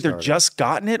 We'd either just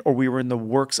gotten it or we were in the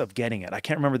works of getting it. I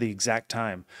can't remember the exact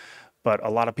time, but a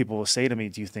lot of people will say to me,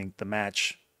 "Do you think the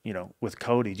match, you know, with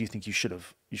Cody, do you think you should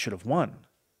have won,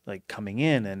 like coming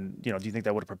in, and you know, do you think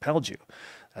that would have propelled you?"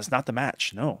 That's not the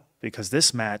match, no, because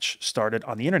this match started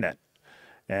on the internet,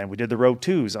 and we did the Road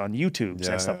 2s on YouTube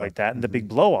and stuff like that, and the big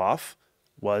blow off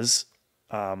was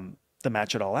the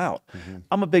match at All Out.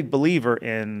 I'm a big believer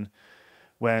in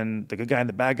when the good guy and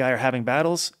the bad guy are having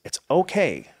battles, it's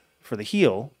okay for the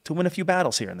heel to win a few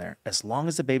battles here and there, as long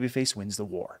as the babyface wins the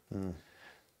war.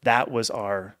 That was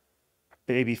our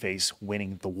babyface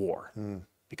winning the war.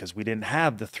 because we didn't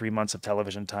have the 3 months of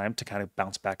television time to kind of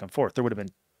bounce back and forth. There would have been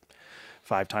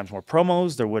 5 times more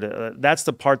promos. There would that's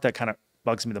the part that kind of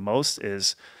bugs me the most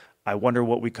is I wonder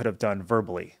what we could have done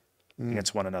verbally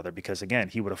against one another, because again,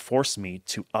 he would have forced me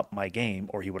to up my game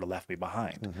or he would have left me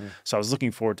behind. So I was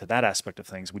looking forward to that aspect of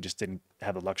things. We just didn't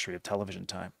have the luxury of television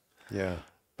time. Yeah.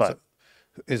 But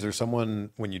So, is there someone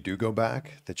when you do go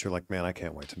back that you're like, man, I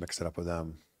can't wait to mix it up with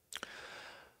them?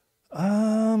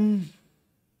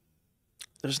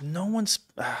 there's no one's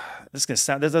this is gonna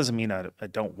sound, this doesn't mean I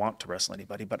don't want to wrestle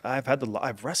anybody, but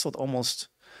I've wrestled almost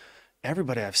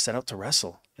everybody I've set out to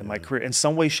wrestle in my career in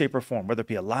some way, shape, or form, whether it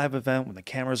be a live event when the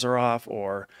cameras are off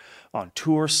or on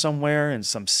tour somewhere in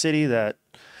some city that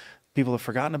people have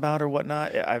forgotten about or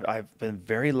whatnot. I've been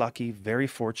very lucky, very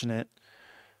fortunate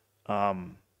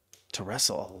to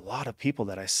wrestle a lot of people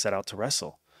that I set out to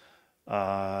wrestle.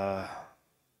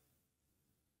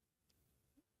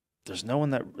 There's no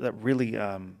one that really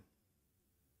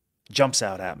jumps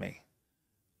out at me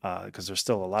because there's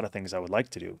still a lot of things I would like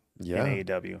to do in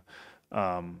AEW.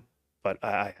 But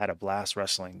I had a blast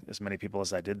wrestling as many people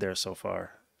as I did there so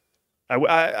far. Maybe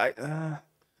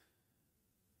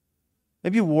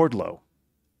Wardlow.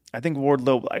 I think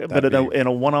Wardlow, but in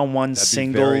a one-on-one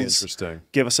singles,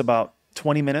 give us about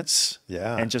 20 minutes,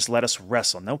 and just let us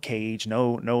wrestle. No cage,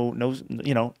 no,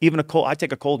 you know, even I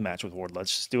take a cold match with Wardlow.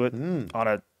 Let's just do it on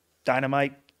a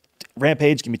Dynamite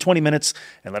Rampage. Give me 20 minutes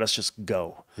and let us just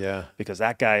go. Yeah, because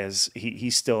that guy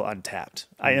he's still untapped.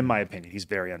 In my opinion, he's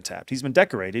very untapped. He's been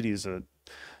decorated. He's a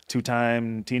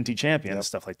 2-time TNT champion and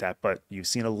stuff like that. But you've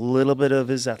seen a little bit of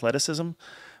his athleticism,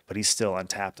 but he's still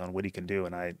untapped on what he can do.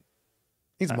 And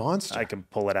he's a monster. I can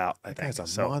pull it out. I think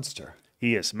he's a monster.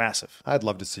 He is massive. I'd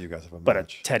love to see you guys have a match. But a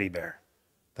teddy bear.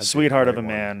 Sweetheart of a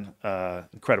man,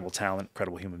 incredible talent,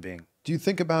 incredible human being. Do you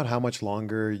think about how much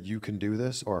longer you can do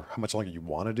this or how much longer you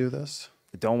want to do this?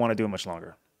 I don't want to do it much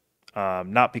longer.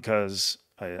 Not because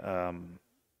I'm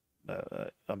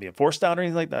being forced out or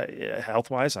anything like that.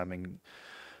 Health-wise, I'm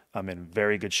in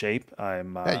very good shape.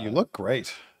 You look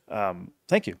great.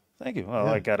 Thank you. Well,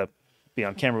 I got to be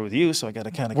on camera with you, so I got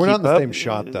to kind of We're keep not in the up. same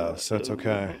shot, though, so it's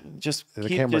okay. The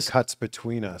camera cuts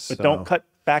between us. But don't cut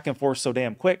back and forth so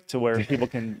damn quick to where people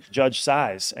can judge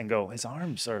size and go, his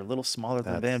arms are a little smaller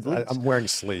than Van Vliet's. I'm wearing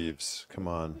sleeves. Come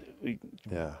on.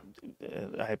 Yeah.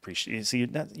 I appreciate you. See,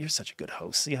 you're such a good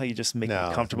host. See how you just make me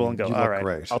comfortable and go, all right,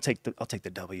 great. I'll take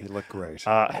the W. You look great.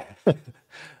 I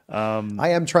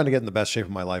am trying to get in the best shape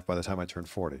of my life by the time I turn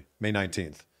 40, May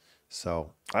 19th.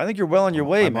 So I think you're well on your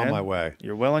way, I'm man. on my way.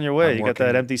 You're well on your way. You got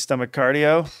that empty stomach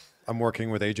cardio. I'm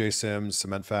working with AJ Sims,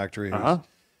 Cement Factory.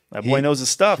 That boy knows his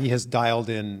stuff. He has dialed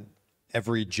in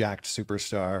every jacked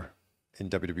superstar in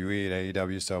WWE and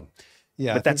AEW. So,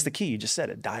 yeah. But that's the key. You just said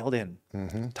it. Dialed in.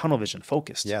 Tunnel vision.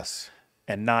 Focused. Yes.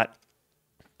 And not,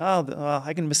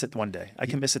 I can miss it one day. I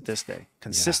can miss it this day.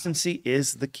 Consistency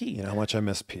is the key. You know how much I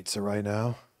miss pizza right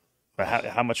now?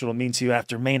 How much it'll mean to you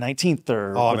after May 19th or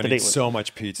I'm going to eat so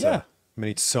much pizza. Yeah. I'm going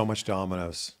to eat so much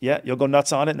Domino's. Yeah, you'll go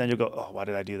nuts on it, and then you'll go, oh, why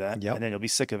did I do that? Yep. And then you'll be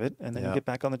sick of it, and then you'll get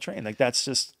back on the train. Like that's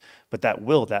just, but that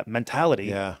will, that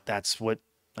mentality, that's what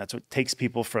takes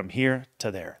people from here to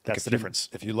there. That's the difference.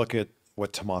 If you look at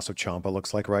what Tommaso Ciampa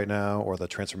looks like right now, or the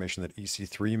transformation that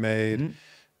EC3 made,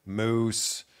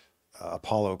 Moose,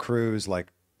 Apollo Crews,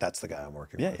 like that's the guy I'm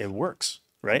working with. Yeah, it works.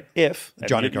 Right? If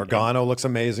Johnny Gargano looks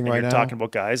amazing right now. You're talking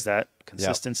about guys that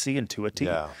consistency and to a T.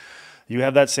 Yeah. You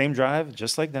have that same drive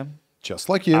just like them. Just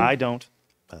like you. I don't.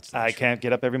 I can't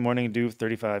get up every morning and do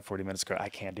 35, 40 minutes. I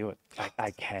can't do it. I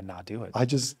cannot do it.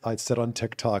 I'd sit on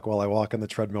TikTok while I walk on the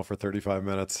treadmill for 35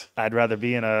 minutes. I'd rather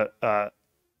be in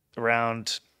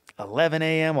around 11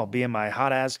 a.m. I'll be in my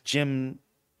hot ass gym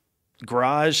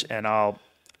garage and I'll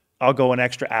go an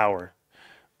extra hour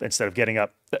instead of getting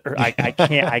up.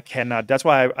 I cannot. That's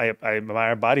why I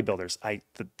admire bodybuilders.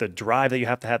 The drive that you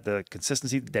have to have, the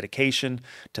consistency, the dedication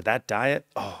to that diet.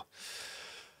 Oh,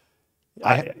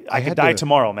 I could die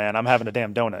tomorrow, man. I'm having a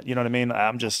damn donut. You know what I mean?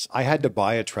 I had to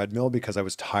buy a treadmill because I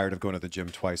was tired of going to the gym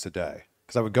twice a day.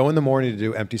 Because I would go in the morning to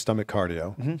do empty stomach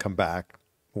cardio, come back,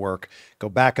 work, go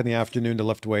back in the afternoon to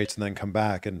lift weights, and then come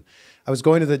back. And I was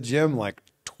going to the gym like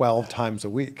 12 times a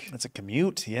week. That's a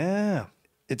commute. Yeah.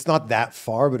 It's not that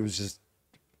far, but it was just.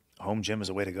 Home gym is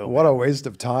a way to go. What a waste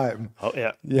of time. Oh,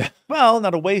 yeah. Yeah. Well,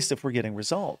 not a waste if we're getting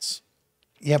results.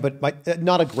 Yeah, but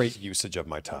not a great usage of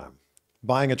my time.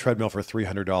 Buying a treadmill for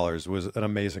 $300 was an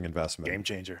amazing investment. Game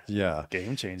changer. Yeah.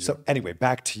 Game changer. So anyway,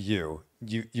 back to you.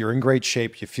 You're in great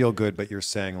shape. You feel good, but you're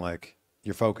saying like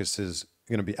your focus is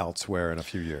going to be elsewhere in a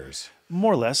few years.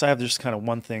 More or less. I have just kind of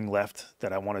one thing left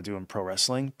that I want to do in pro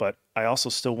wrestling, but I also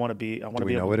still want to be. Do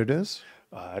we know what it is?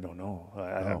 I don't know.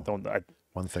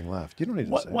 One thing left. You don't need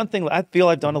to say. One thing, I feel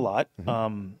I've done a lot.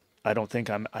 I don't think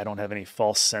I don't have any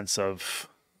false sense of,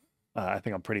 I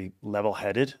think I'm pretty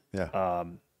level-headed. Yeah.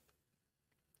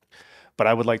 But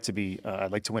I would like to be,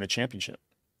 I'd like to win a championship.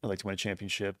 I'd like to win a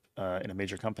championship in a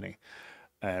major company.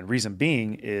 And reason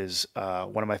being is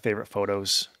one of my favorite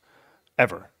photos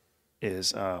ever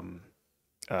is John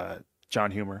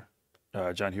Huber,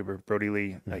 Brody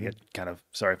Lee. I get kind of,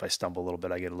 sorry if I stumble a little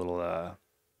bit. I get a little,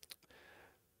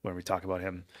 when we talk about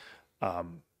him. I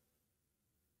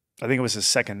think it was his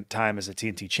second time as a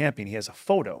TNT champion. He has a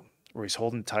photo where he's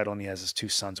holding the title and he has his two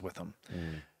sons with him.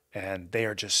 And they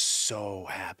are just so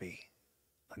happy.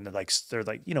 And they're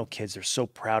like, you know, kids, they're so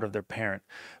proud of their parent.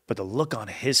 But the look on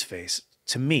his face,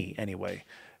 to me anyway,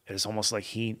 it is almost like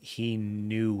he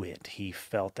knew it. He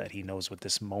felt that he knows what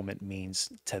this moment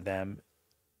means to them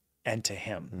and to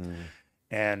him.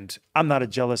 And I'm not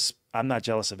jealous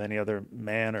of any other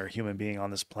man or human being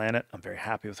on this planet. I'm very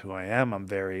happy with who I am.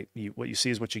 What you see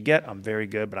is what you get. I'm very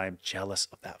good, but I am jealous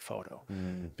of that photo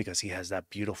because he has that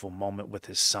beautiful moment with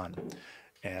his son.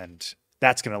 And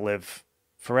that's going to live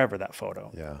forever, that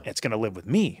photo. Yeah. It's going to live with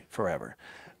me forever.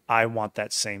 I want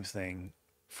that same thing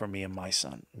for me and my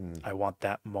son. I want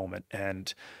that moment.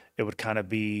 And it would kind of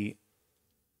be,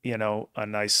 you know, a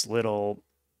nice little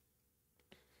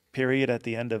period at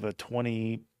the end of a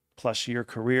 20+ year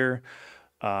career.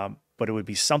 But it would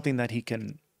be something that he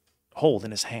can hold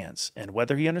in his hands. And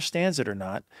whether he understands it or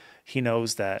not, he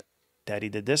knows that Daddy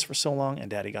did this for so long and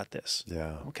Daddy got this.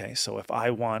 Yeah. Okay, so if I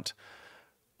want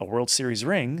a World Series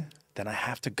ring, then I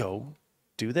have to go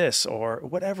do this or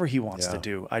whatever he wants to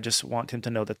do. I just want him to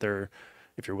know that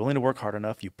if you're willing to work hard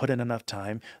enough, you put in enough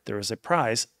time, there is a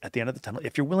prize at the end of the tunnel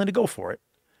if you're willing to go for it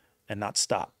and not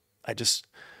stop. I just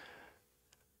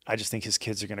think his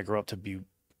kids are going to grow up to be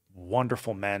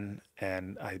wonderful men,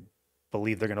 and I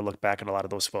believe they're going to look back at a lot of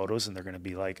those photos and they're going to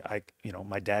be like,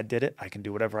 my dad did it. I can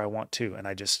do whatever I want to. And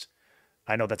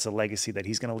I know that's a legacy that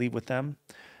he's going to leave with them,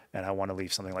 and I want to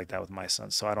leave something like that with my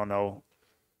son. So I don't know.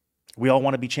 We all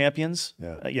want to be champions.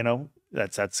 Yeah. You know,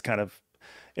 that's kind of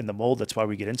in the mold. That's why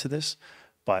we get into this.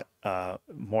 But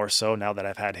more so now that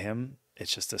I've had him,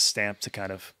 it's just a stamp to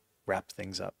kind of wrap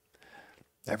things up.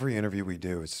 Every interview we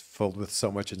do is filled with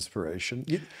so much inspiration.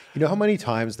 You know how many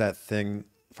times that thing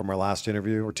from our last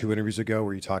interview or 2 interviews ago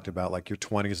where you talked about like your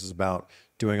 20s is about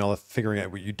doing all the figuring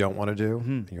out what you don't want to do,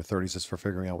 and your 30s is for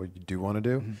figuring out what you do want to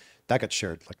do. That got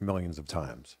shared like millions of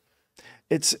times.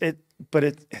 It's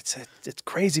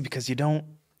crazy because you don't.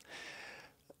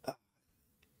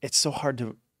 It's so hard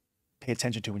to pay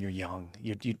attention to when you're young.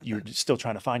 You're still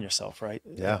trying to find yourself, right?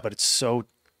 Yeah. But it's so.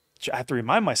 I have to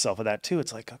remind myself of that too.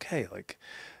 It's like, okay, like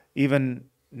even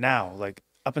now, like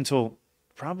up until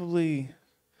probably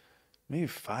maybe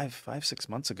 5-6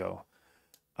 months ago,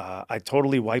 I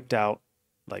totally wiped out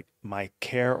like my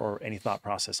care or any thought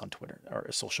process on Twitter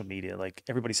or social media. Like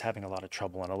everybody's having a lot of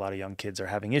trouble and a lot of young kids are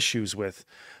having issues with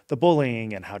the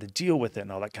bullying and how to deal with it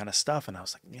and all that kind of stuff. And I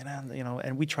was like,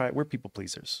 and we're people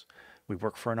pleasers. We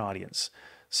work for an audience.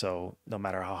 So no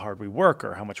matter how hard we work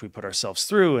or how much we put ourselves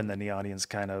through, and then the audience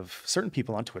certain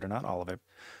people on Twitter, not all of it,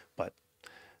 but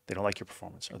they don't like your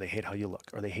performance or they hate how you look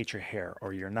or they hate your hair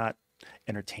or you're not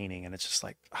entertaining. And it's just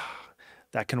like,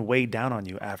 that can weigh down on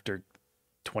you after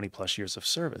 20+ years of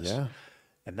service. Yeah.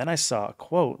 And then I saw a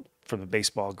quote from the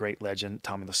baseball great legend,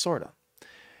 Tommy Lasorda.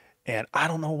 And I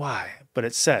don't know why, but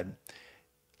it said,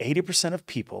 80% of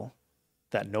people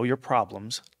that know your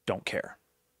problems don't care.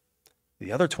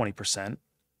 The other 20%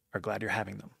 are glad you're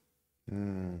having them.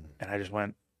 And I just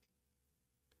went,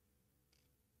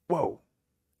 whoa.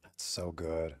 That's so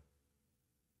good.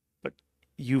 But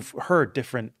you've heard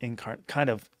different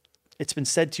it's been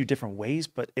said to you different ways,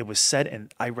 but it was said,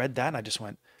 and I read that and I just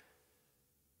went,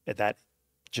 that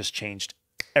just changed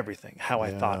everything. How I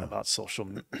thought about social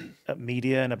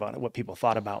media and about what people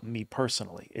thought about me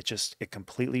personally. It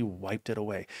completely wiped it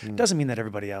away. It doesn't mean that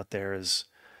everybody out there is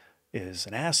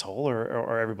an asshole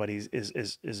or everybody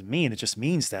is mean. It just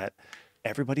means that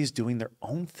everybody's doing their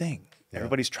own thing. Yeah.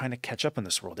 Everybody's trying to catch up in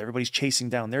this world. Everybody's chasing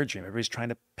down their dream. Everybody's trying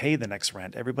to pay the next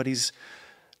rent.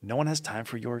 No one has time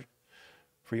for your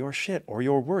shit or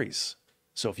your worries.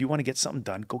 So if you want to get something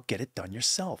done, go get it done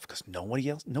yourself because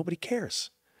nobody cares.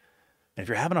 And if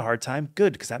you're having a hard time,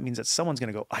 good, because that means that someone's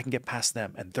going to go, I can get past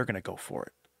them, and they're going to go for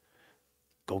it.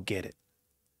 Go get it.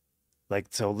 Like,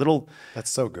 so little. That's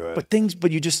so good. But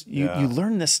you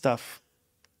learn this stuff.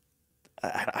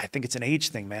 I think it's an age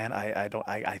thing, man.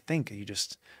 I think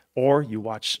or you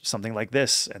watch something like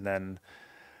this and then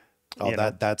Oh,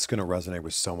 that's going to resonate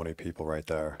with so many people right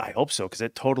there. I hope so, because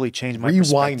it totally changed my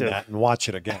Rewind perspective. that and watch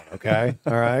it again, okay?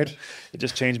 All right? It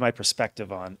just changed my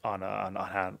perspective on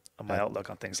my outlook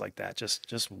on things like that.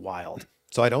 Just wild.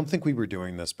 So I don't think we were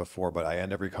doing this before, but I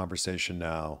end every conversation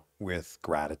now with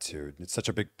gratitude. It's such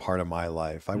a big part of my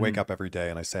life. I wake up every day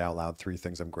and I say out loud 3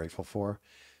 things I'm grateful for.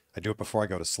 I do it before I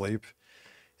go to sleep.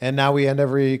 And now we end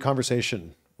every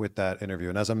conversation with that interview.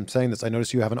 And as I'm saying this, I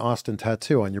notice you have an Austin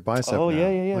tattoo on your bicep. Oh, now.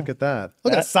 yeah. Look at that.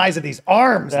 Look at the size of these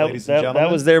arms, ladies and gentlemen.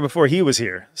 That was there before he was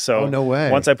here. So no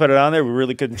way. Once I put it on there, we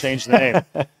really couldn't change the name.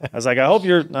 I was like, I hope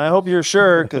you're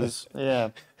sure, because yeah.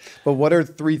 But what are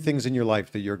 3 things in your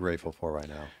life that you're grateful for right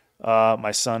now?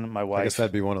 My son, my wife. I guess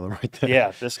that'd be one of them right there.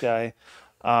 Yeah, this guy.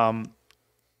 My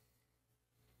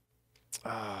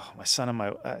son and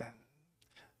my.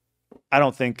 I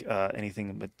don't think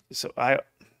anything, but so I'll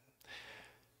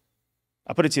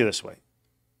put it to you this way.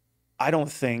 I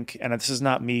don't think, and this is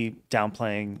not me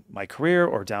downplaying my career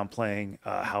or downplaying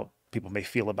how people may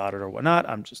feel about it or whatnot.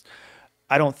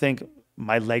 I don't think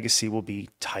my legacy will be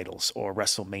titles or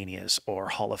WrestleManias or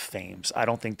Hall of Fames. I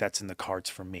don't think that's in the cards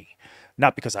for me.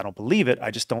 Not because I don't believe it.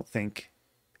 I just don't think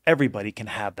everybody can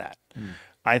have that.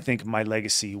 I think my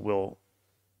legacy will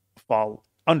fall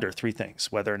under 3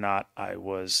 things: whether or not I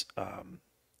was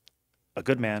a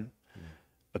good man,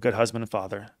 a good husband and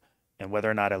father, and whether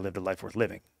or not I lived a life worth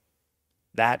living.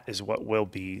 That is what will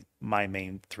be my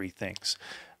main 3 things.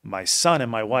 My son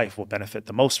and my wife will benefit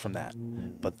the most from that,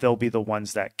 but they'll be the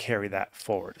ones that carry that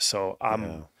forward. So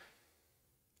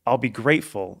I'll be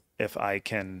grateful if I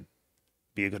can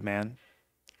be a good man,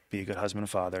 be a good husband and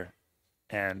father,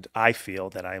 and I feel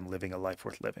that I am living a life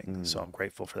worth living. So I'm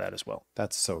grateful for that as well.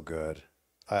 That's so good.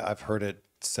 I've heard it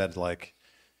said, like,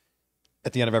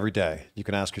 at the end of every day, you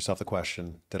can ask yourself the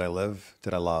question, did I live?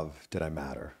 Did I love? Did I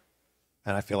matter?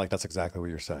 And I feel like that's exactly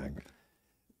what you're saying.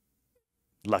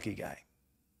 Lucky guy.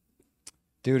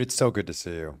 Dude, it's so good to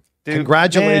see you. Dude,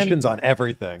 congratulations on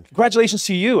everything. Congratulations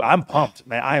to you. I'm pumped,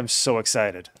 man. I am so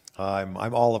excited. I'm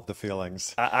all of the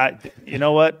feelings. You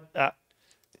know what?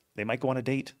 They might go on a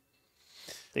date.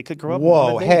 They could grow up.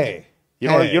 Whoa, on a date. hey. You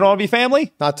don't want to be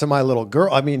family? Not to my little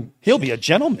girl. I mean, he'll be a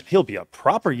gentleman. He'll be a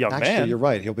proper young man. Actually, you're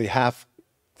right. He'll be half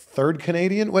third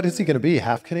Canadian. What is he going to be?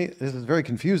 Half Canadian? This is very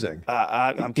confusing.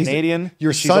 I'm Canadian.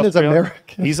 Your son is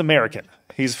American. He's American.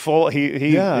 He's full.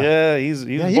 He's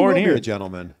born here. Be a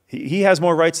gentleman. He has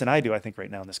more rights than I do, I think, right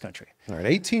now in this country. All right,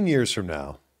 18 years from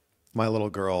now, my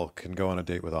little girl can go on a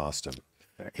date with Austin.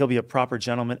 He'll be a proper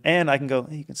gentleman, and I can go.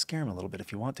 Hey, you can scare him a little bit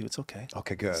if you want to. It's okay.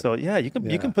 Okay, good. So yeah, you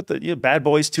can put the bad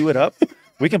boys to it up.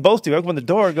 We can both do it. Open the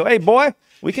door and go, hey boy,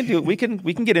 we can do it. We can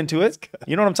get into it.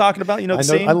 You know what I'm talking about? You know the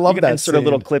scene? I love you can that insert a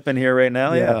little clip in here right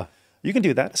now. Yeah. You can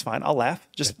do that. It's fine. I'll laugh.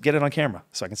 Just get it on camera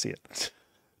so I can see it.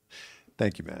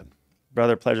 Thank you, man.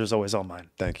 Brother, pleasure is always all mine.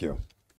 Thank you.